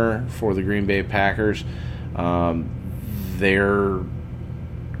returner for the Green Bay Packers. they're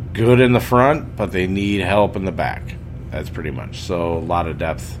good in the front, but they need help in the back. That's pretty much. So a lot of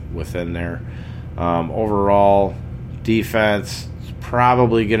depth within there. Overall, defense is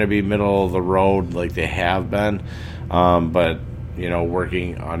probably going to be middle of the road like they have been. But,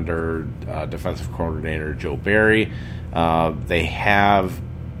 working under defensive coordinator Joe Barry, they have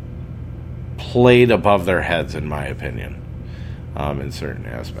played above their heads, in my opinion, in certain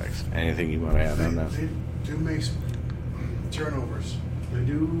aspects. Anything you want to add on that? They do make some turnovers. They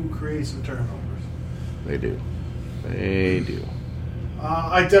do create some turnovers. They do. They do.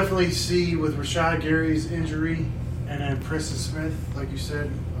 I definitely see with Rashad Gary's injury and then Preston Smith, like you said,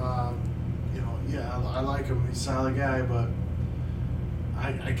 I like him. He's a solid guy, but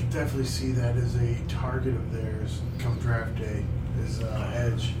I could definitely see that as a target of theirs come draft day, is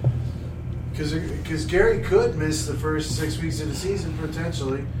edge. Because Gary could miss the first 6 weeks of the season,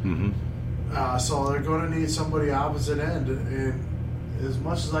 potentially. Mm-hmm. So they're going to need somebody opposite end. And as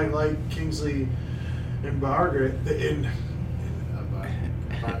much as I like Kingsley and Barger,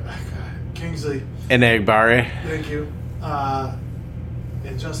 Kingsley and Agbari. Thank you.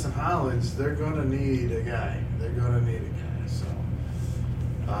 And Justin Hollins, they're going to need a guy. So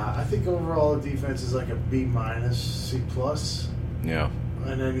I think overall the defense is like a B-, C+. Yeah.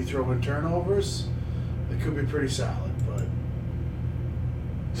 And then you throw in turnovers, it could be pretty solid, but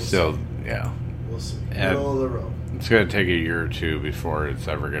yeah. We'll see. Middle of the road. It's going to take a year or two before it's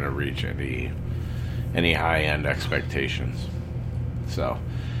ever going to reach any high-end expectations. So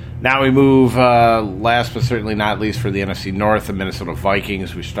now we move, last but certainly not least for the NFC North, the Minnesota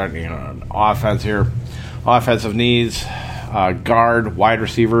Vikings. We're starting on offense here. Offensive needs, guard, wide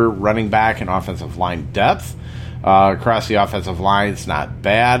receiver, running back, and offensive line depth. Across the offensive line, it's not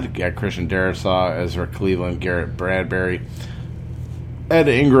bad. Got Christian Darrisaw, Ezra Cleveland, Garrett Bradbury. Ed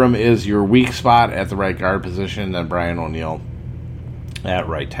Ingram is your weak spot at the right guard position, then Brian O'Neill at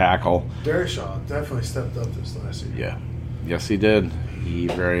right tackle. Darrisaw definitely stepped up this last year. Yeah. Yes, he did. He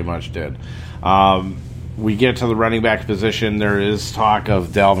very much did. We get to the running back position. There is talk of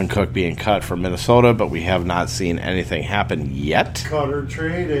Dalvin Cook being cut from Minnesota, but we have not seen anything happen yet. Cutter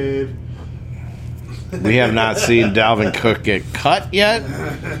traded. We have not seen Dalvin Cook get cut yet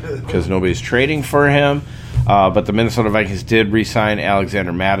because nobody's trading for him. But the Minnesota Vikings did re-sign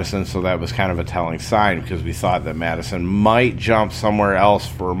Alexander Mattison, so that was kind of a telling sign because we thought that Mattison might jump somewhere else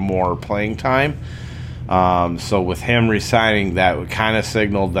for more playing time. So with him re-signing, that kind of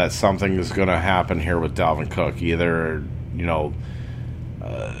signaled that something is going to happen here with Dalvin Cook. Either,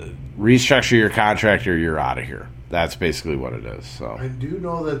 restructure your contract or you're out of here. That's basically what it is. So I do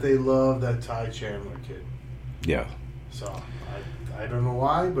know that they love that Ty Chandler kid. Yeah. So I don't know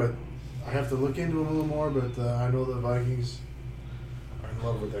why, but I have to look into him a little more. But I know the Vikings are in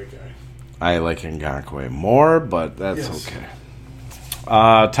love with that guy. I like Ngakoue more, but that's okay.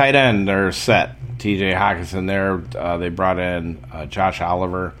 Tight end, they're set. TJ Hawkinson there. They brought in Josh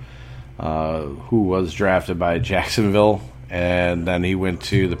Oliver, who was drafted by Jacksonville, and then he went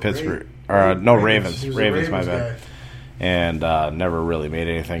to the Pittsburgh. Ravens. Ravens, my bad. Guy. And never really made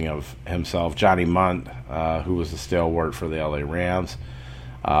anything of himself. Johnny Munt, who was a stalwart for the LA Rams.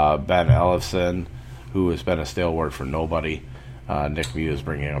 Ben Ellefson, who has been a stalwart for nobody. Nick Muse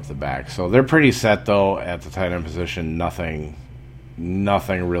bringing up the back. So they're pretty set, though, at the tight end position. Nothing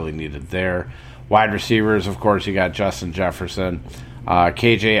really needed there. Wide receivers, of course, you got Justin Jefferson.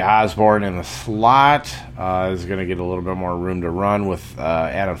 KJ Osborne in the slot is going to get a little bit more room to run with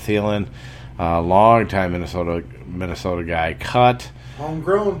Adam Thielen, long-time Minnesota guy, cut.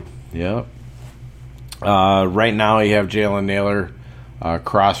 Homegrown. Yep. Right now you have Jalen Naylor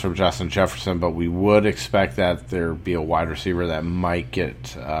across from Justin Jefferson, but we would expect that there be a wide receiver that might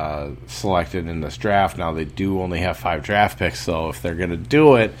get selected in this draft. Now, they do only have 5 draft picks, so if they're going to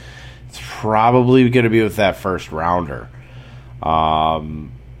do it, it's probably going to be with that first rounder.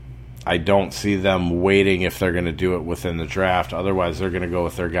 I don't see them waiting if they're going to do it within the draft. Otherwise, they're going to go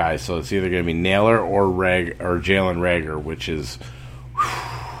with their guys. So it's either going to be Naylor or Jalen Reagor, which is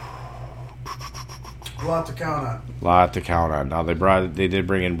a lot to count on. Now they did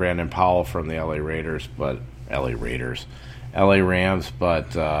bring in Brandon Powell from the LA Rams,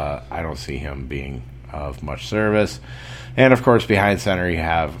 but I don't see him being of much service. And of course, behind center you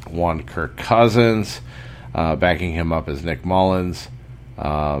have one Kirk Cousins. Backing him up is Nick Mullins.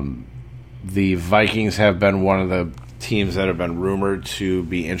 The Vikings have been one of the teams that have been rumored to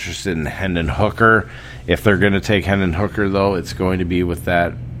be interested in Hendon Hooker. If they're going to take Hendon Hooker, though, it's going to be with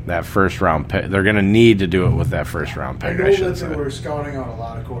that first-round pick. They're going to need to do it with that first-round pick, I know that they were scouting out a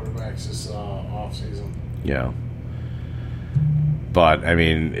lot of quarterbacks this offseason. Yeah. But I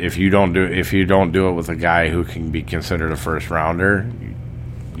mean, if you don't do it with a guy who can be considered a first rounder,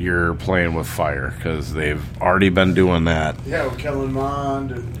 you're playing with fire because they've already been doing that. Yeah, with Kellen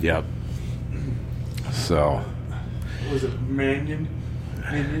Mond. And yep. So. Was it Mannion?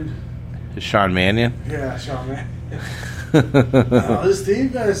 Sean Mannion? Yeah, Sean Mannion. This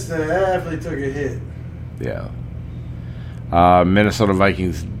defense definitely took a hit. Yeah. Minnesota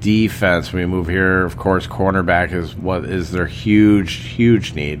Vikings defense. When we move here, of course, cornerback is what is their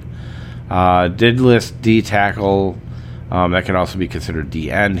huge need. Did list D tackle. That can also be considered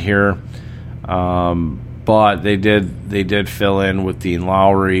D end here. But they did fill in with Dean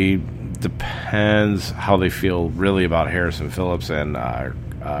Lowry. Depends how they feel really about Harrison Phillips and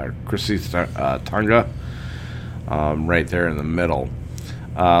Chrissy Tunga. Right there in the middle.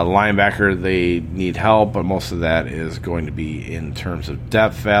 Linebacker, they need help, but most of that is going to be in terms of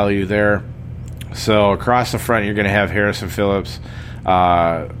depth value there. So across the front, you're going to have Harrison Phillips,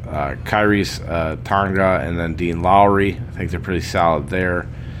 Kyrie's Tonga, and then Dean Lowry. I think they're pretty solid there.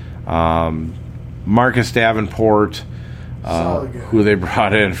 Marcus Davenport, who they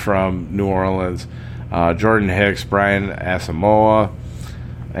brought in from New Orleans, Jordan Hicks, Brian Asamoah,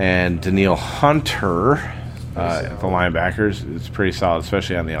 and Daniil Hunter at the linebackers. It's pretty solid,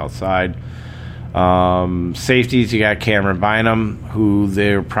 especially on the outside. Safeties, you got Cameron Bynum, who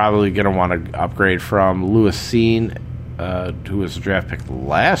they're probably going to want to upgrade from. Lewis Seen, who was a draft pick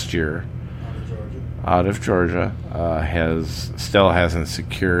last year out of Georgia, still hasn't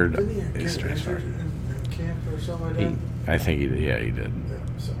secured a transfer. I think he did. Yeah, he did. Yeah,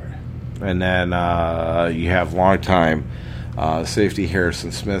 sorry. And then you have longtime safety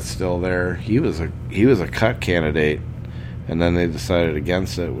Harrison Smith still there. He was a cut candidate, and then they decided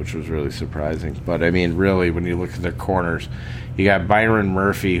against it, which was really surprising. But I mean, really, when you look at their corners, you got Byron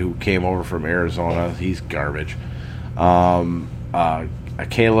Murphy, who came over from Arizona. He's garbage.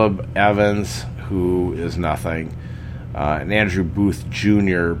 Caleb Evans, who is nothing. And Andrew Booth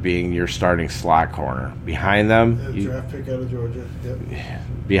Jr. being your starting slot corner. Behind them, draft pick out of Georgia. Yep.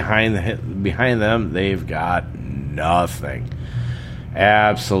 Behind them, they've got nothing.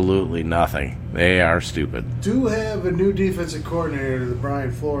 Absolutely nothing. They are stupid. Do have a new defensive coordinator, the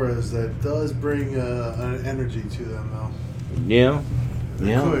Brian Flores, that does bring an energy to them, though. Yeah.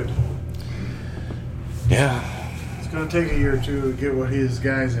 They could. Yeah. It's going to take a year or two to get his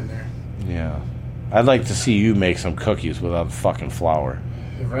guys in there. Yeah. I'd like to see you make some cookies without fucking flour.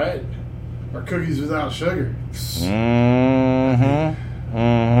 Right. Or cookies without sugar.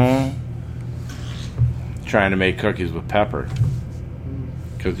 Trying to make cookies with pepper.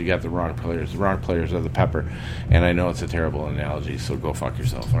 Because you got the wrong players. The wrong players are the pepper. And I know it's a terrible analogy, so go fuck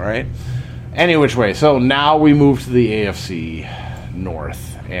yourself, all right? Any which way. So now we move to the AFC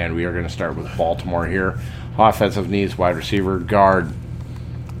North. And we are going to start with Baltimore here. Offensive needs, wide receiver, guard,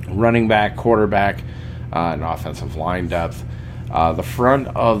 running back, quarterback, and offensive line depth. The front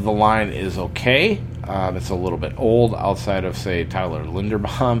of the line is okay. It's a little bit old outside of, say, Tyler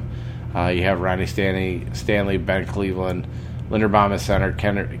Linderbaum. You have Ronnie Stanley, Ben Cleveland, Linderbaum is center,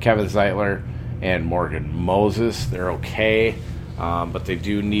 Kevin Zeitler, and Morgan Moses. They're okay, but they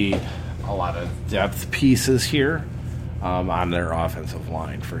do need a lot of depth pieces here on their offensive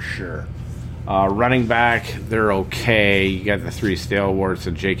line for sure. Running back, they're okay. You got the three stalwarts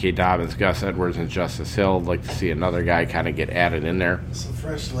of J.K. Dobbins, Gus Edwards, and Justice Hill. I'd like to see another guy kind of get added in there. Some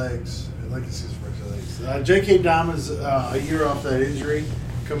fresh legs. I'd like to see some fresh legs. J.K. Dobbins, a year off that injury,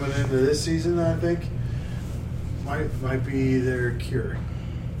 coming into this season, I think, might be their cure.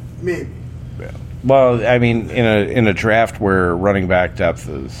 Maybe. Yeah. Well, I mean, in a draft where running backs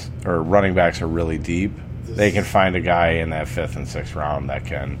are really deep, they can find a guy in that 5th and 6th round that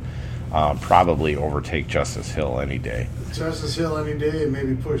can probably overtake Justice Hill any day. Justice Hill any day, and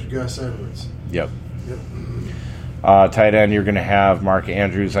maybe push Gus Edwards. Yep. Tight end, you're going to have Mark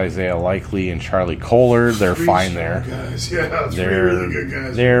Andrews, Isaiah Likely, and Charlie Kohler. They're fine there. Guys. Yeah, they're really good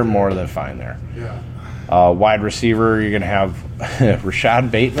guys. They're more than fine there. Yeah. Wide receiver, you're going to have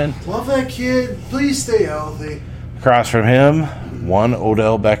Rashad Bateman. Love that kid. Please stay healthy. Across from him, one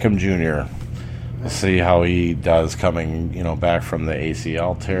Odell Beckham Jr. We'll see how he does coming, back from the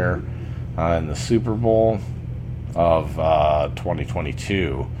ACL tear in the Super Bowl of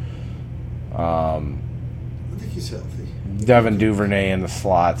 2022. I think he's healthy. Devin Duvernay in the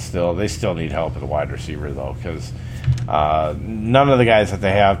slot still. They still need help at the wide receiver, though, because none of the guys that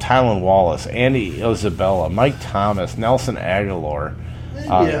they have, Tylan Wallace, Andy Isabella, Mike Thomas, Nelson Aguilar,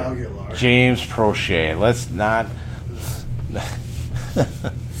 Aguilar. James Prochet. Let's not... It's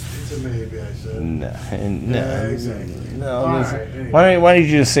a maybe, I said. No, exactly. No. All right, anyway. Why did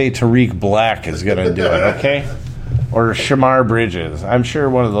you just say Tariq Black is going to do it, okay? or Shamar Bridges. I'm sure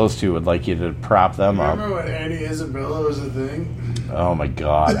one of those two would like you to prop them up. Remember when Andy Isabella was a thing? Oh my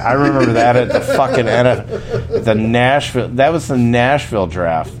God, I remember that at the fucking the Nashville. That was the Nashville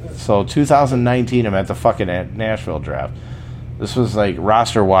draft. So 2019, I'm at the fucking Nashville draft. This was like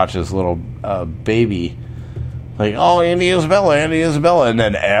Roster Watch's little baby. Like, oh, Andy Isabella, and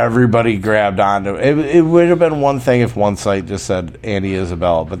then everybody grabbed onto it. It would have been one thing if one site just said Andy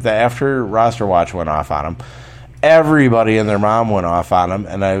Isabella, but after Roster Watch went off on him, everybody and their mom went off on him,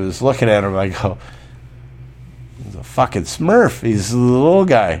 and I was looking at him like, oh, he's a fucking Smurf. He's a little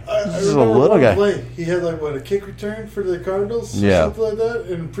guy. He's a little guy. Play. He had like a kick return for the Cardinals, or something like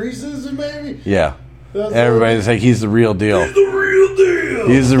that, in preseason maybe. Yeah. Everybody's like, he's the real deal. He's the real deal.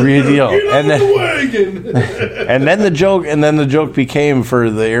 He's the real deal. And then the wagon. and then the joke became for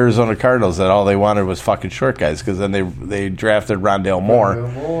the Arizona Cardinals that all they wanted was fucking short guys, because then they drafted Rondale Moore.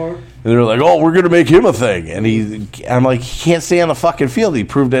 And they were like, oh, we're gonna make him a thing. And I'm like, he can't stay on the fucking field. He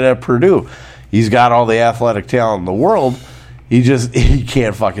proved it at Purdue. He's got all the athletic talent in the world. He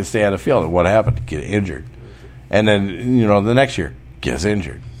can't fucking stay on the field. And what happened? Get injured. And then the next year gets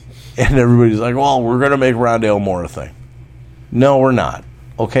injured. And everybody's like, well, we're going to make Rondale Moore a thing. No, we're not.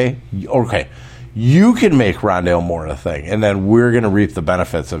 Okay? Okay. You can make Rondale Moore a thing, and then we're going to reap the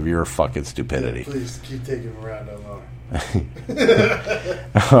benefits of your fucking stupidity. Yeah, please keep taking Rondale Moore.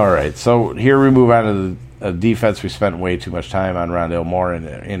 All right. So here we move on to the defense. We spent way too much time on Rondale Moore and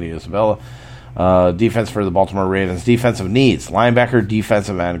Andy Isabella. Defense for the Baltimore Ravens. Defensive needs. Linebacker,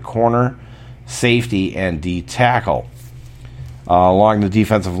 defensive end, corner, safety, and D-tackle. Along the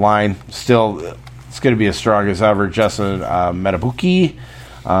defensive line, still, it's going to be as strong as ever. Justin Metabuki,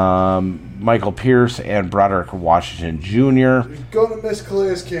 Michael Pierce, and Broderick Washington Jr. You're going to miss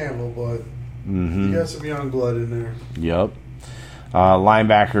Calais Campbell, but you got some young blood in there. Yep.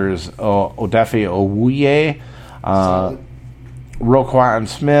 Linebackers, Odefe Owuye, Roquan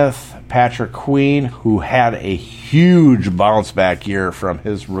Smith, Patrick Queen, who had a huge bounce back year from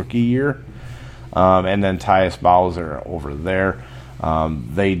his rookie year. And then Tyus Bowser over there.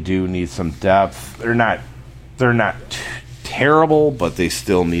 They do need some depth. They're not terrible, but they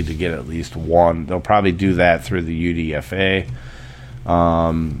still need to get at least one. They'll probably do that through the UDFA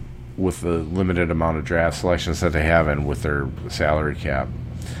with the limited amount of draft selections that they have and with their salary cap.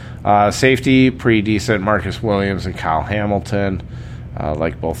 Safety, pretty decent. Marcus Williams and Kyle Hamilton.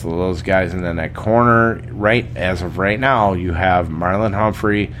 Like both of those guys. And then at corner, as of right now, you have Marlon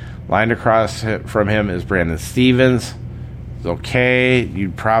Humphrey. Lined across from him is Brandon Stevens. It's okay.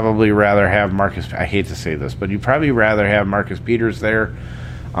 You'd probably rather have Marcus. I hate to say this, but you'd probably rather have Marcus Peters there.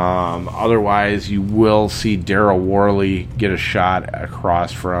 Otherwise, you will see Darryl Worley get a shot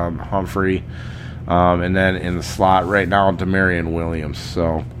across from Humphrey. And then in the slot right now, Demarion Williams.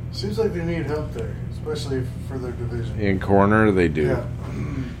 So seems like they need help there, especially for their division. In corner, they do. Yeah.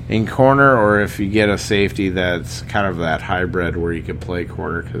 In corner, or if you get a safety that's kind of that hybrid where you can play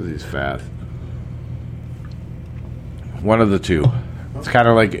corner because he's fast. One of the two. It's kind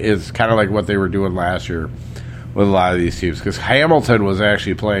of like what they were doing last year with a lot of these teams, because Hamilton was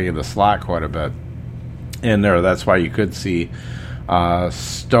actually playing in the slot quite a bit in there. That's why you could see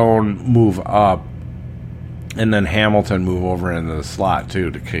Stone move up and then Hamilton move over into the slot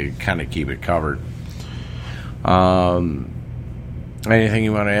too to kind of keep it covered. Anything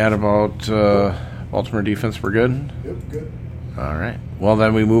you want to add about Baltimore defense? We're good? Yep, good. All right. Well,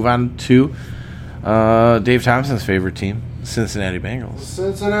 then we move on to Dave Thompson's favorite team, Cincinnati Bengals.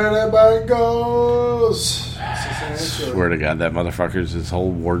 Cincinnati Bengals! Swear to God, that his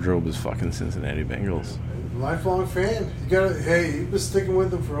whole wardrobe is fucking Cincinnati Bengals. Lifelong fan. You've been sticking with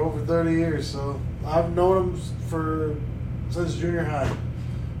them for over 30 years, so I've known him since junior high.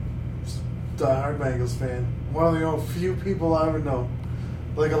 Diehard Bengals fan. One of the few people I would know.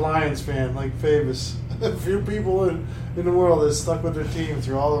 Like a Lions fan, like Favis. Few people in the world that stuck with their team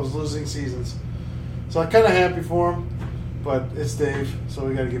through all those losing seasons. So I'm kind of happy for him, but it's Dave, so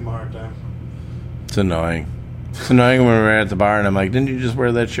we got to give him a hard time. It's annoying. It's annoying when we're at the bar and I'm like, didn't you just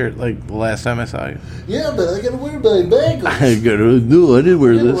wear that shirt like the last time I saw you? Yeah, but I got to wear my Bengals. I didn't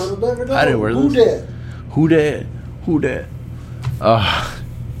wear this. I didn't wear this. Who dat?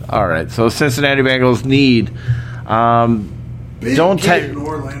 All right, so Cincinnati Bengals need Orlando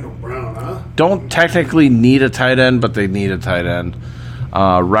Brown, huh? Don't technically need a tight end, but they need a tight end.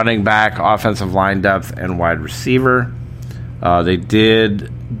 Running back, offensive line depth, and wide receiver. They did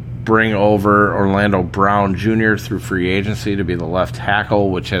bring over Orlando Brown Jr. through free agency to be the left tackle,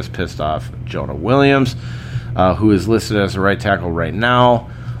 which has pissed off Jonah Williams, who is listed as the right tackle right now,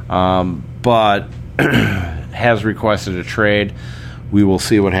 but has requested a trade. we will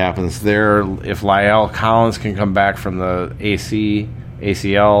see what happens there. If Lyle Collins can come back from the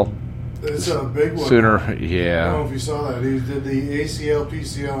ACL, it's a big one. Sooner, yeah. I don't know if you saw that. He did the ACL,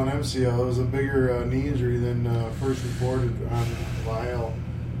 PCL, and MCL. It was a bigger knee injury than first reported on Lyle.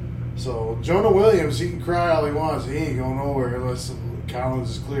 So Jonah Williams, he can cry all he wants. He ain't going nowhere unless Collins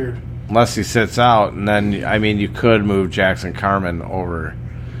is cleared. Unless he sits out, and then I mean, you could move Jackson Carman over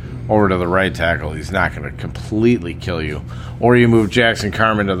to the right tackle. He's not going to completely kill you. Or you move Jackson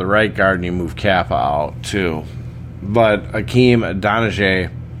Carman to the right guard and you move Kappa out too. But Akeem Donajay,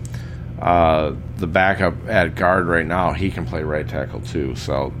 the backup at guard right now, he can play right tackle too.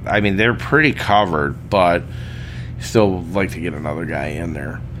 So, I mean, they're pretty covered, but still like to get another guy in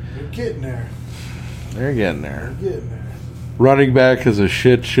there. They're getting there. They're getting there. They're getting there. Running back is a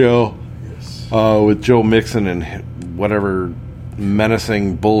shit show. Yes. With Joe Mixon and whatever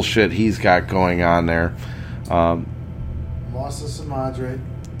menacing bullshit he's got going on there. Lost to Samadre.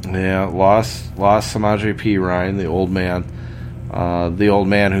 Yeah, lost Samadre P. Ryan, the old man. The old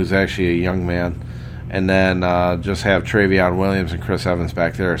man who's actually a young man. And then just have Travion Williams and Chris Evans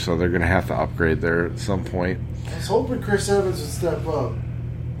back there, so they're going to have to upgrade there at some point. I was hoping Chris Evans would step up.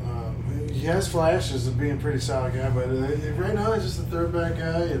 He has flashes of being a pretty solid guy, but right now he's just a third back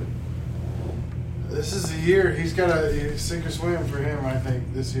guy. And this is the year he's got to sink or swim for him, I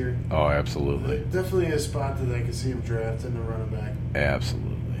think, this year. Oh, absolutely. Definitely a spot that I can see him drafting the running back.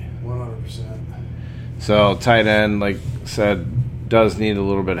 Absolutely. 100%. So, tight end, like I said, does need a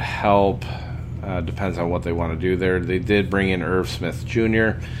little bit of help. Depends on what they want to do there. They did bring in Irv Smith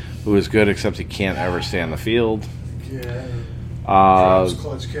Jr., who is good, except he can't ever stay on the field. Yeah. Drops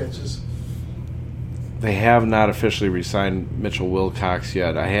clutch catches. They have not officially re-signed Mitchell Wilcox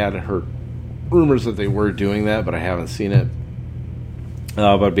yet. I had heard rumors that they were doing that, but I haven't seen it.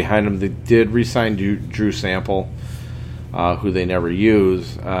 But behind them, they did re-sign Drew Sample, who they never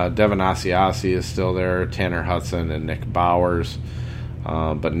use. Devin Asiasi is still there, Tanner Hudson, and Nick Bowers.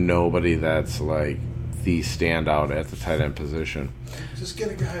 But nobody that's like the standout at the tight end position. Just get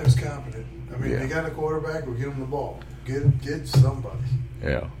a guy who's competent. I mean, they got a quarterback, we'll get him the ball. Get somebody.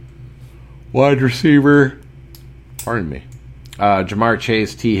 Yeah. Wide receiver. Pardon me. Jamar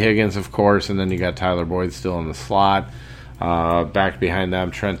Chase, T. Higgins, of course, and then you got Tyler Boyd still in the slot. Back behind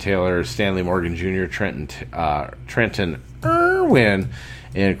them, Trent Taylor, Stanley Morgan Jr., Trenton Irwin,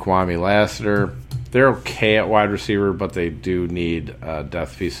 and Kwame Lassiter. They're okay at wide receiver, but they do need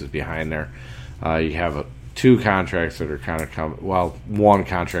depth pieces behind there. You have two contracts that are kind of one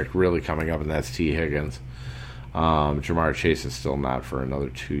contract really coming up, and that's T. Higgins. Jamar Chase is still not for another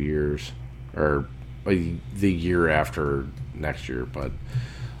 2 years, or the year after next year, but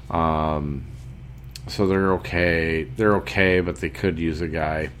so they're okay. They're okay, but they could use a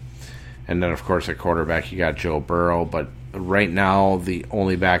guy. And then, of course, at quarterback, you got Joe Burrow, but right now the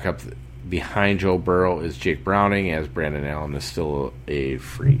only backup behind Joe Burrow is Jake Browning, as Brandon Allen is still a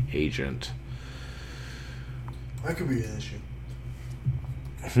free agent. That could be an issue.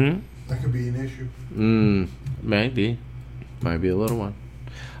 That could be an issue. Maybe. Might be a little one.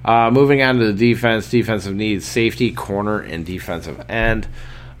 Moving on to the defensive needs, safety, corner, and defensive end.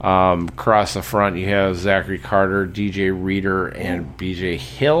 Across the front, you have Zachary Carter, DJ Reader, and BJ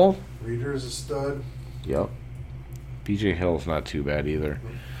Hill. Reader is a stud. Yep. BJ Hill's not too bad either.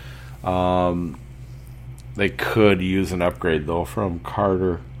 They could use an upgrade, though, from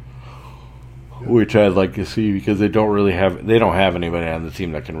Carter, which I'd like to see, because they don't have anybody on the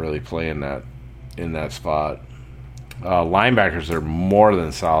team that can really play in that spot. Linebackers are more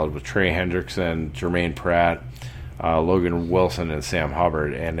than solid with Trey Hendrickson, Jermaine Pratt, Logan Wilson, and Sam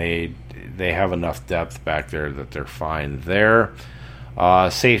Hubbard, and they have enough depth back there that they're fine there.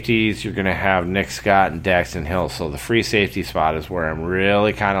 Safeties, you're going to have Nick Scott and Daxton Hill, so the free safety spot is where I'm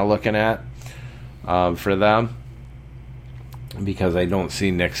really kind of looking at for them, because I don't see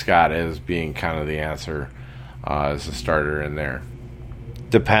Nick Scott as being kind of the answer as a starter in there.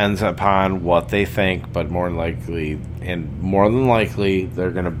 Depends upon what they think, but more than likely,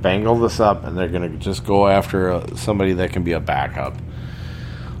 they're going to bangle this up, and they're going to just go after somebody that can be a backup.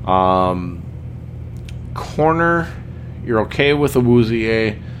 Corner, you're okay with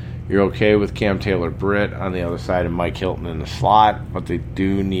Awuzie. You're okay with Cam Taylor-Britt on the other side and Mike Hilton in the slot, but they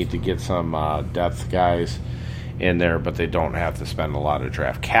do need to get some depth guys in there, but they don't have to spend a lot of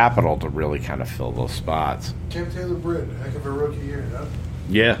draft capital to really kind of fill those spots. Cam Taylor-Britt, heck of a rookie year, huh?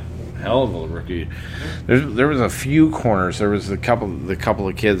 Yeah, hell of a rookie. There was a few corners. There was the couple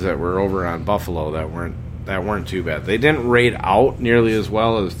of kids that were over on Buffalo that weren't too bad. They didn't rate out nearly as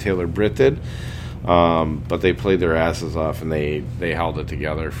well as Taylor-Britt did, but they played their asses off, and they held it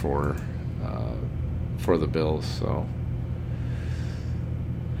together for the Bills. So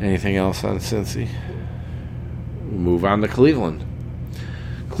Anything else on Cincy? Move on to Cleveland.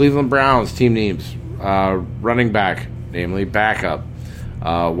 Cleveland Browns team names. Running back, namely backup.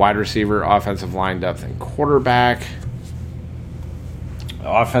 Wide receiver, offensive line depth, and quarterback.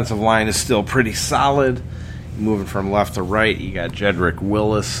 The offensive line is still pretty solid. Moving from left to right, you got Jedrick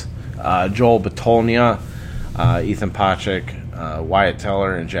Willis, Joel Bitonio, Ethan Pacheck, Wyatt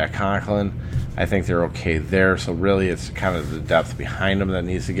Teller, and Jack Conklin. I think they're okay there. So really, it's kind of the depth behind them that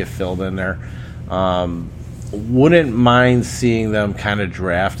needs to get filled in there. Wouldn't mind seeing them kind of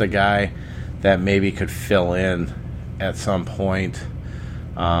draft a guy that maybe could fill in at some point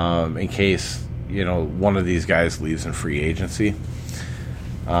in case one of these guys leaves in free agency,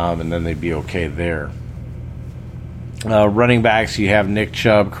 and then they'd be okay there. Running backs, you have Nick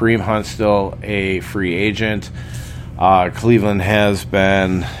Chubb, Kareem Hunt still a free agent. Cleveland has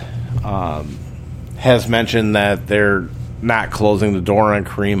mentioned that they're not closing the door on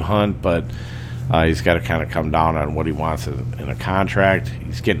Kareem Hunt, but he's got to kind of come down on what he wants in a contract.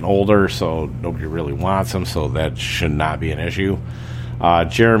 He's getting older, so nobody really wants him, so that should not be an issue.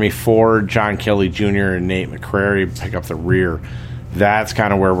 Jeremy Ford, John Kelly Jr., and Nate McCrary pick up the rear. That's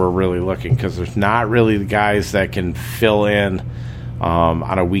kind of where we're really looking, because there's not really the guys that can fill in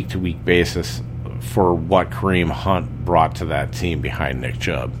on a week-to-week basis for what Kareem Hunt brought to that team behind Nick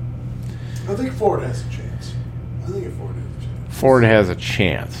Chubb. I think Ford has a chance. Ford has a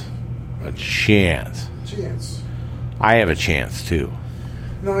chance. A chance. I have a chance, too.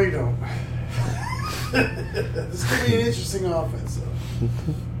 No, you don't. This could be an interesting offense, though.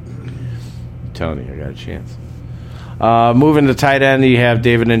 I'm telling you, I got a chance. Moving to tight end, you have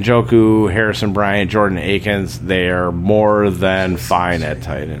David Njoku, Harrison Bryant, Jordan Akins. They are more than fine at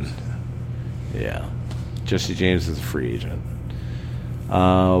tight end. Yeah. Jesse James is a free agent.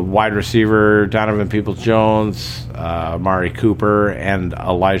 Wide receiver, Donovan Peoples-Jones, Amari Cooper, and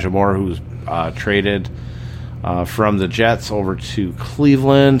Elijah Moore, who's traded from the Jets over to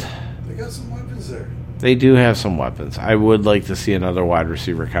Cleveland. They got some weapons there. They do have some weapons. I would like to see another wide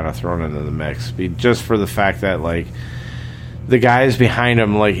receiver kind of thrown into the mix, just for the fact that, like, the guys behind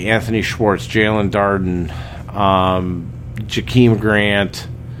him, like Anthony Schwartz, Jalen Darden, Jakeem Grant,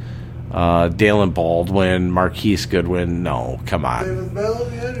 Dalen Baldwin, Marquise Goodwin. No, come on. David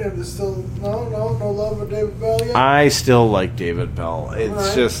Bell yet? Still no love for David Bell yet? I still like David Bell.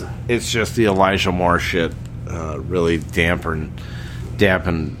 It's just the Elijah Moore shit really dampened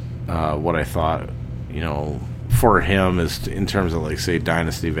what I thought, for him is in terms of, like, say,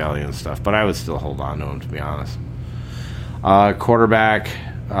 dynasty value and stuff. But I would still hold on to him, to be honest. Quarterback,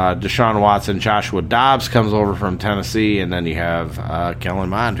 Deshaun Watson, Joshua Dobbs comes over from Tennessee, and then you have Kellen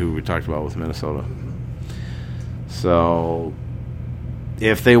Mond, who we talked about with Minnesota. So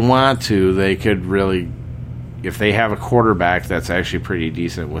if they want to, they could really, if they have a quarterback that's actually pretty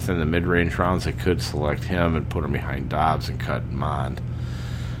decent within the mid-range rounds, they could select him and put him behind Dobbs and cut Mond,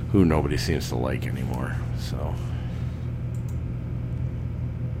 who nobody seems to like anymore. So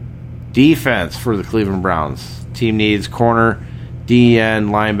defense for the Cleveland Browns. Team needs corner, DN,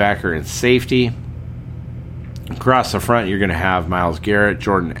 linebacker, and safety. Across the front, you're going to have Myles Garrett,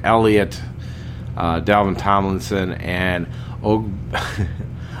 Jordan Elliott, Dalvin Tomlinson, and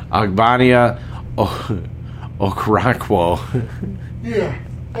Ogbania Okoronkwo. Yeah,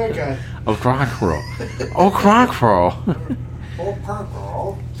 that guy. Okoronkwo.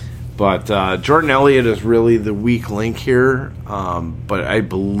 Okoronkwo. But Jordan Elliott is really the weak link here. But I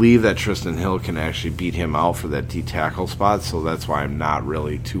believe that Tristan Hill can actually beat him out for that D-tackle spot, so that's why I'm not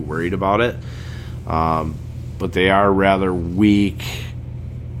really too worried about it. But they are rather weak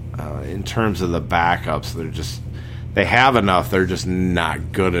in terms of the backups. They have enough. They're just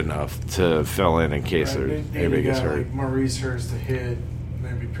not good enough to fill in case anybody gets hurt. Like Maurice Hurst to hit,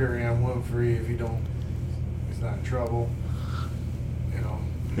 maybe Perrion Winfrey if he's not in trouble.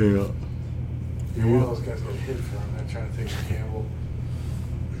 Yeah. One of those guys got hit for him. I'm trying to think of Campbell.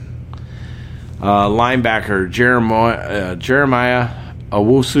 Linebacker Jeremiah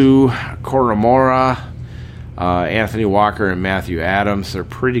Owusu Koromora, Anthony Walker, and Matthew Adams. They're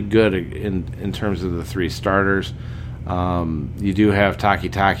pretty good in terms of the three starters. You do have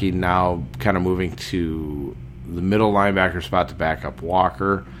Taki now kind of moving to the middle linebacker spot to back up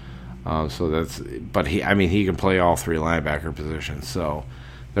Walker. But he can play all three linebacker positions, so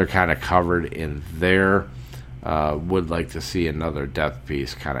they're kind of covered in there. Would like to see another depth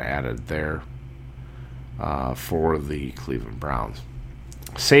piece kind of added there for the Cleveland Browns.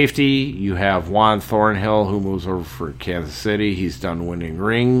 Safety, you have Juan Thornhill, who moves over for Kansas City. He's done winning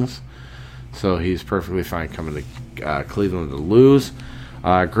rings, so he's perfectly fine coming to Cleveland to lose.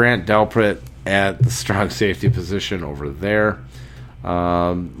 Grant Delpit at the strong safety position over there.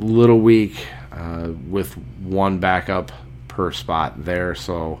 Little weak with one backup per spot there.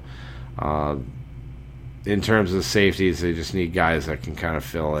 So in terms of safeties, they just need guys that can kind of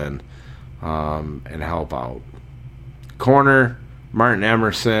fill in and help out. Corner, Martin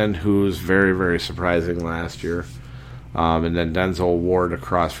Emerson, who's very, very surprising last year. And then Denzel Ward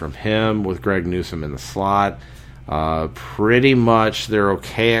across from him with Greg Newsome in the slot. Pretty much they're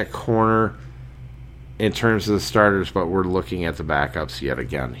okay at corner in terms of the starters, but we're looking at the backups yet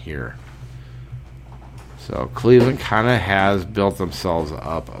again here. So Cleveland kind of has built themselves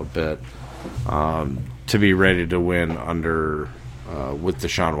up a bit to be ready to win under with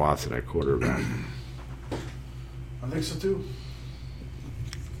Deshaun Watson at quarterback. I think so too.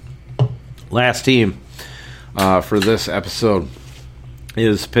 Last team for this episode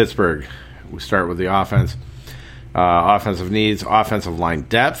is Pittsburgh. We start with the offense. Offensive needs, offensive line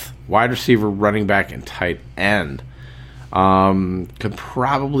depth, wide receiver, running back, and tight end. Could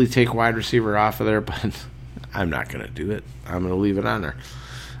probably take wide receiver off of there, but I'm not going to do it. I'm going to leave it on there.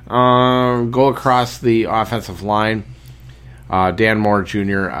 Go across the offensive line. Dan Moore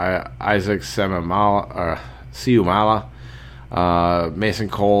Jr., Isaac Siumala, Mason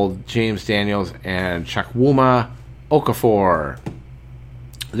Cole, James Daniels, and Chukwuma Okafor.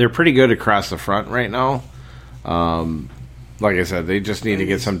 They're pretty good across the front right now. Like I said, they just need to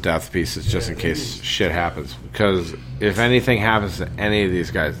get some depth pieces just in case shit happens. Because if anything happens to any of these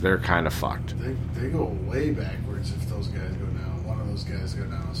guys, they're kind of fucked. They go way backwards if those guys go down. One of those guys go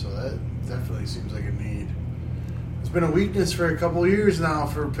down. So that definitely seems like a need. It's been a weakness for a couple of years now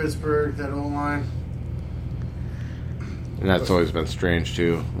for Pittsburgh, that O-line. And that's always been strange,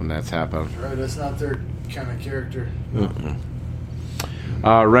 too, when that's happened. Right, that's not their kind of character.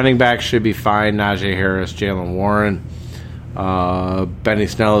 Running back should be fine. Najee Harris, Jalen Warren. Benny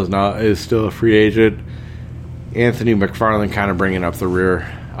Snell is still a free agent. Anthony McFarland kind of bringing up the rear.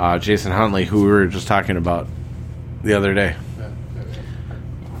 Jason Huntley, who we were just talking about the other day.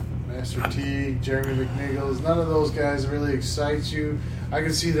 Master T, Jeremy McNichols, none of those guys really excites you. I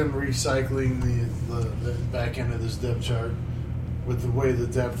can see them recycling the back end of this depth chart with the way the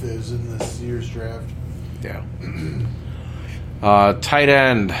depth is in this year's draft. Yeah. Tight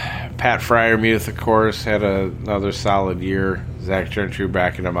end, Pat Freiermuth, of course, had another solid year. Zach Gentry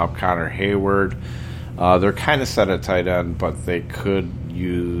backing him up. Connor Hayward. They're kind of set at tight end, but they could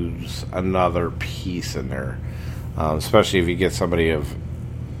use another piece in there, especially if you get somebody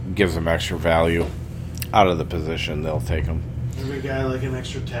gives them extra value out of the position. They'll take them. Every guy like an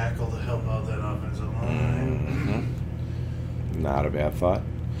extra tackle to help out that offensive line. Mm-hmm. Not a bad thought.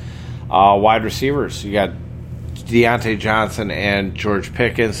 Wide receivers, you got Deontay Johnson and George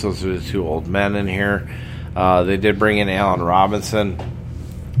Pickens. Those are the two old men in here. They did bring in Allen Robinson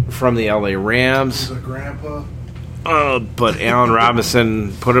from the LA Rams. He's a grandpa. But Allen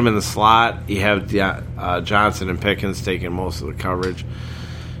Robinson, put him in the slot. You have Johnson and Pickens taking most of the coverage.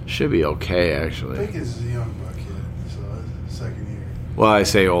 Should be okay, actually. Pickens is a young buck yet, so second year. Well, I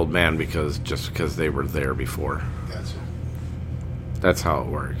say old man because they were there before. Gotcha. That's how it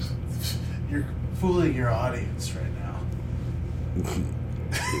works. You're fooling your audience right now.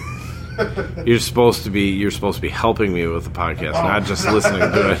 You're supposed to be helping me with the podcast, not just listening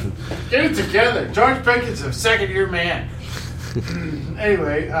to it. Get it together. George Pickens, a second-year man.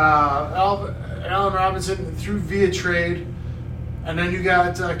 Anyway, Allen Robinson through via trade, and then you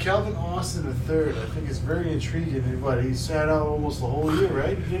got Calvin Austin III. I think it's very intriguing. He sat out almost the whole year,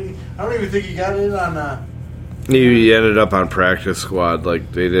 right? I don't even think he got in on. He ended up on practice squad.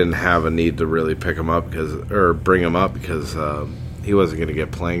 Like they didn't have a need to really pick him up bring him up because he wasn't going to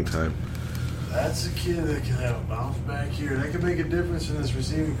get playing time. That's a kid that can have a bounce back here. That can make a difference in this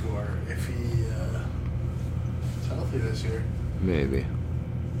receiving core if he is healthy this year. Maybe.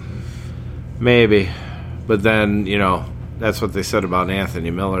 But then, that's what they said about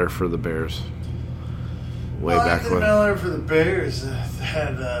Anthony Miller for the Bears. Way back Anthony Miller for the Bears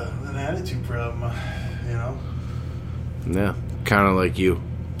had an attitude problem, Yeah, kind of like you.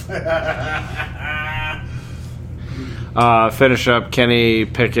 Finish up Kenny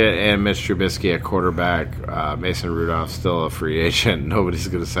Pickett and Mitch Trubisky at quarterback. Mason Rudolph still a free agent. Nobody's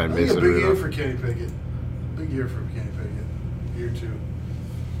going to sign Mason Rudolph. Big year for Kenny Pickett. Big year for Kenny Pickett. Year two.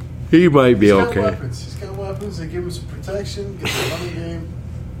 He might be okay. He's got weapons. They give him some protection. Get the running game.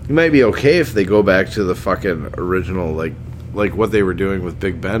 He might be okay if they go back to the fucking original, like what they were doing with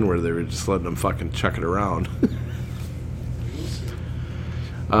Big Ben, where they were just letting him fucking chuck it around.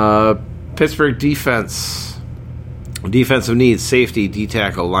 Pittsburgh defense. Defensive needs, safety,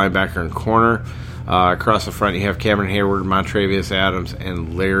 D-tackle, linebacker, and corner. Across the front, you have Cameron Hayward, Montravius Adams,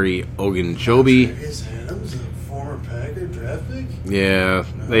 and Larry Ogunjobi. Montravius Adams, a former Packer, draft pick? Yeah,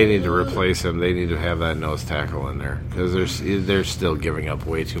 they need to replace him. They need to have that nose tackle in there because they're still giving up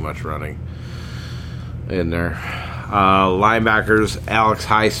way too much running in there. Linebackers, Alex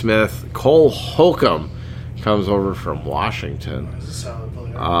Highsmith. Cole Holcomb comes over from Washington. That's a solid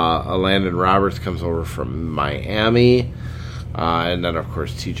player. Landon Roberts comes over from Miami. And then, of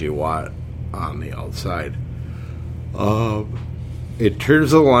course, T.J. Watt on the outside. In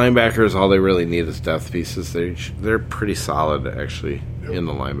terms of the linebackers, all they really need is depth pieces. They're pretty solid, actually, in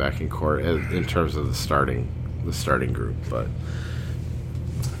the linebacking core in terms of the starting group. But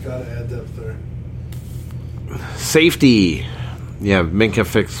gotta add depth there. Safety, you have Minka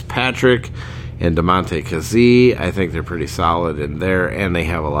Fitzpatrick and DeMonte Kazee. I think they're pretty solid in there, and they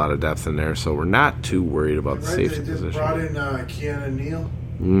have a lot of depth in there, so we're not too worried about the safety position. They brought in Keanu Neal.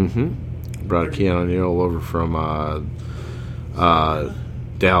 Mm-hmm. Brought Keanu Neal over from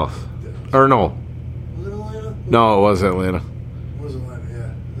Dallas. Or no. Was it Atlanta? No, it was Atlanta. It was Atlanta,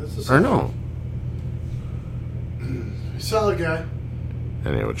 yeah. That's a or no. Solid guy.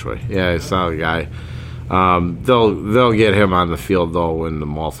 Anyway, which way? Yeah, he's a solid guy. They'll get him on the field though when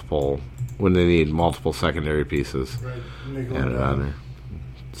they need multiple secondary pieces. Right. Added on there.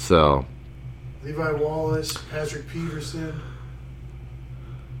 So Levi Wallace, Patrick Peterson.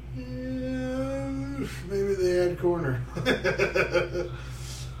 Yeah, maybe they add corner.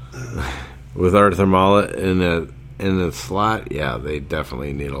 With Arthur Mollett in the slot, yeah, they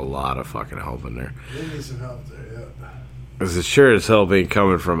definitely need a lot of fucking help in there. They need some help there, yeah. Because it sure as hell ain't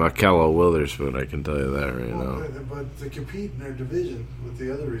coming from Akello Witherspoon, I can tell you that right now. But to compete in their division with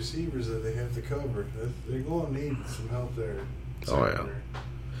the other receivers that they have to cover, they're going to need some help there. Oh, yeah.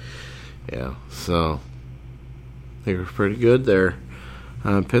 Yeah, so they were pretty good there.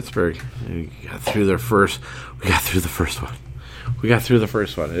 Pittsburgh. We got through the first one.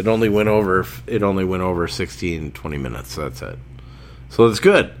 It only went over 16, 20 minutes. So that's it. So it's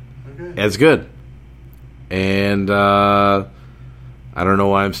good. Okay. It's good. And I don't know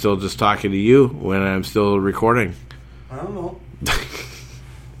why I'm still just talking to you when I'm still recording. I don't know.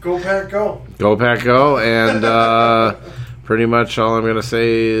 Go Pack Go. Go Pack Go. And pretty much all I'm going to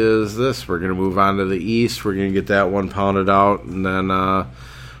say is this. We're going to move on to the East. We're going to get that one pounded out. And then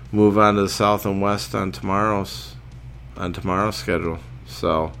move on to the South and West on tomorrow's schedule.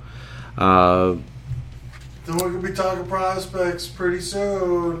 So then we're going to be talking prospects pretty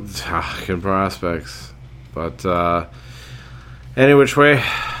soon. Talking prospects. But any which way,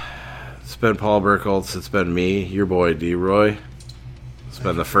 it's been Paul Burkholtz. It's been me, your boy D-Roy. It's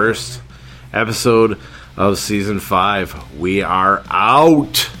been the first episode of Season 5. We are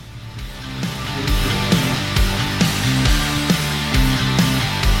out.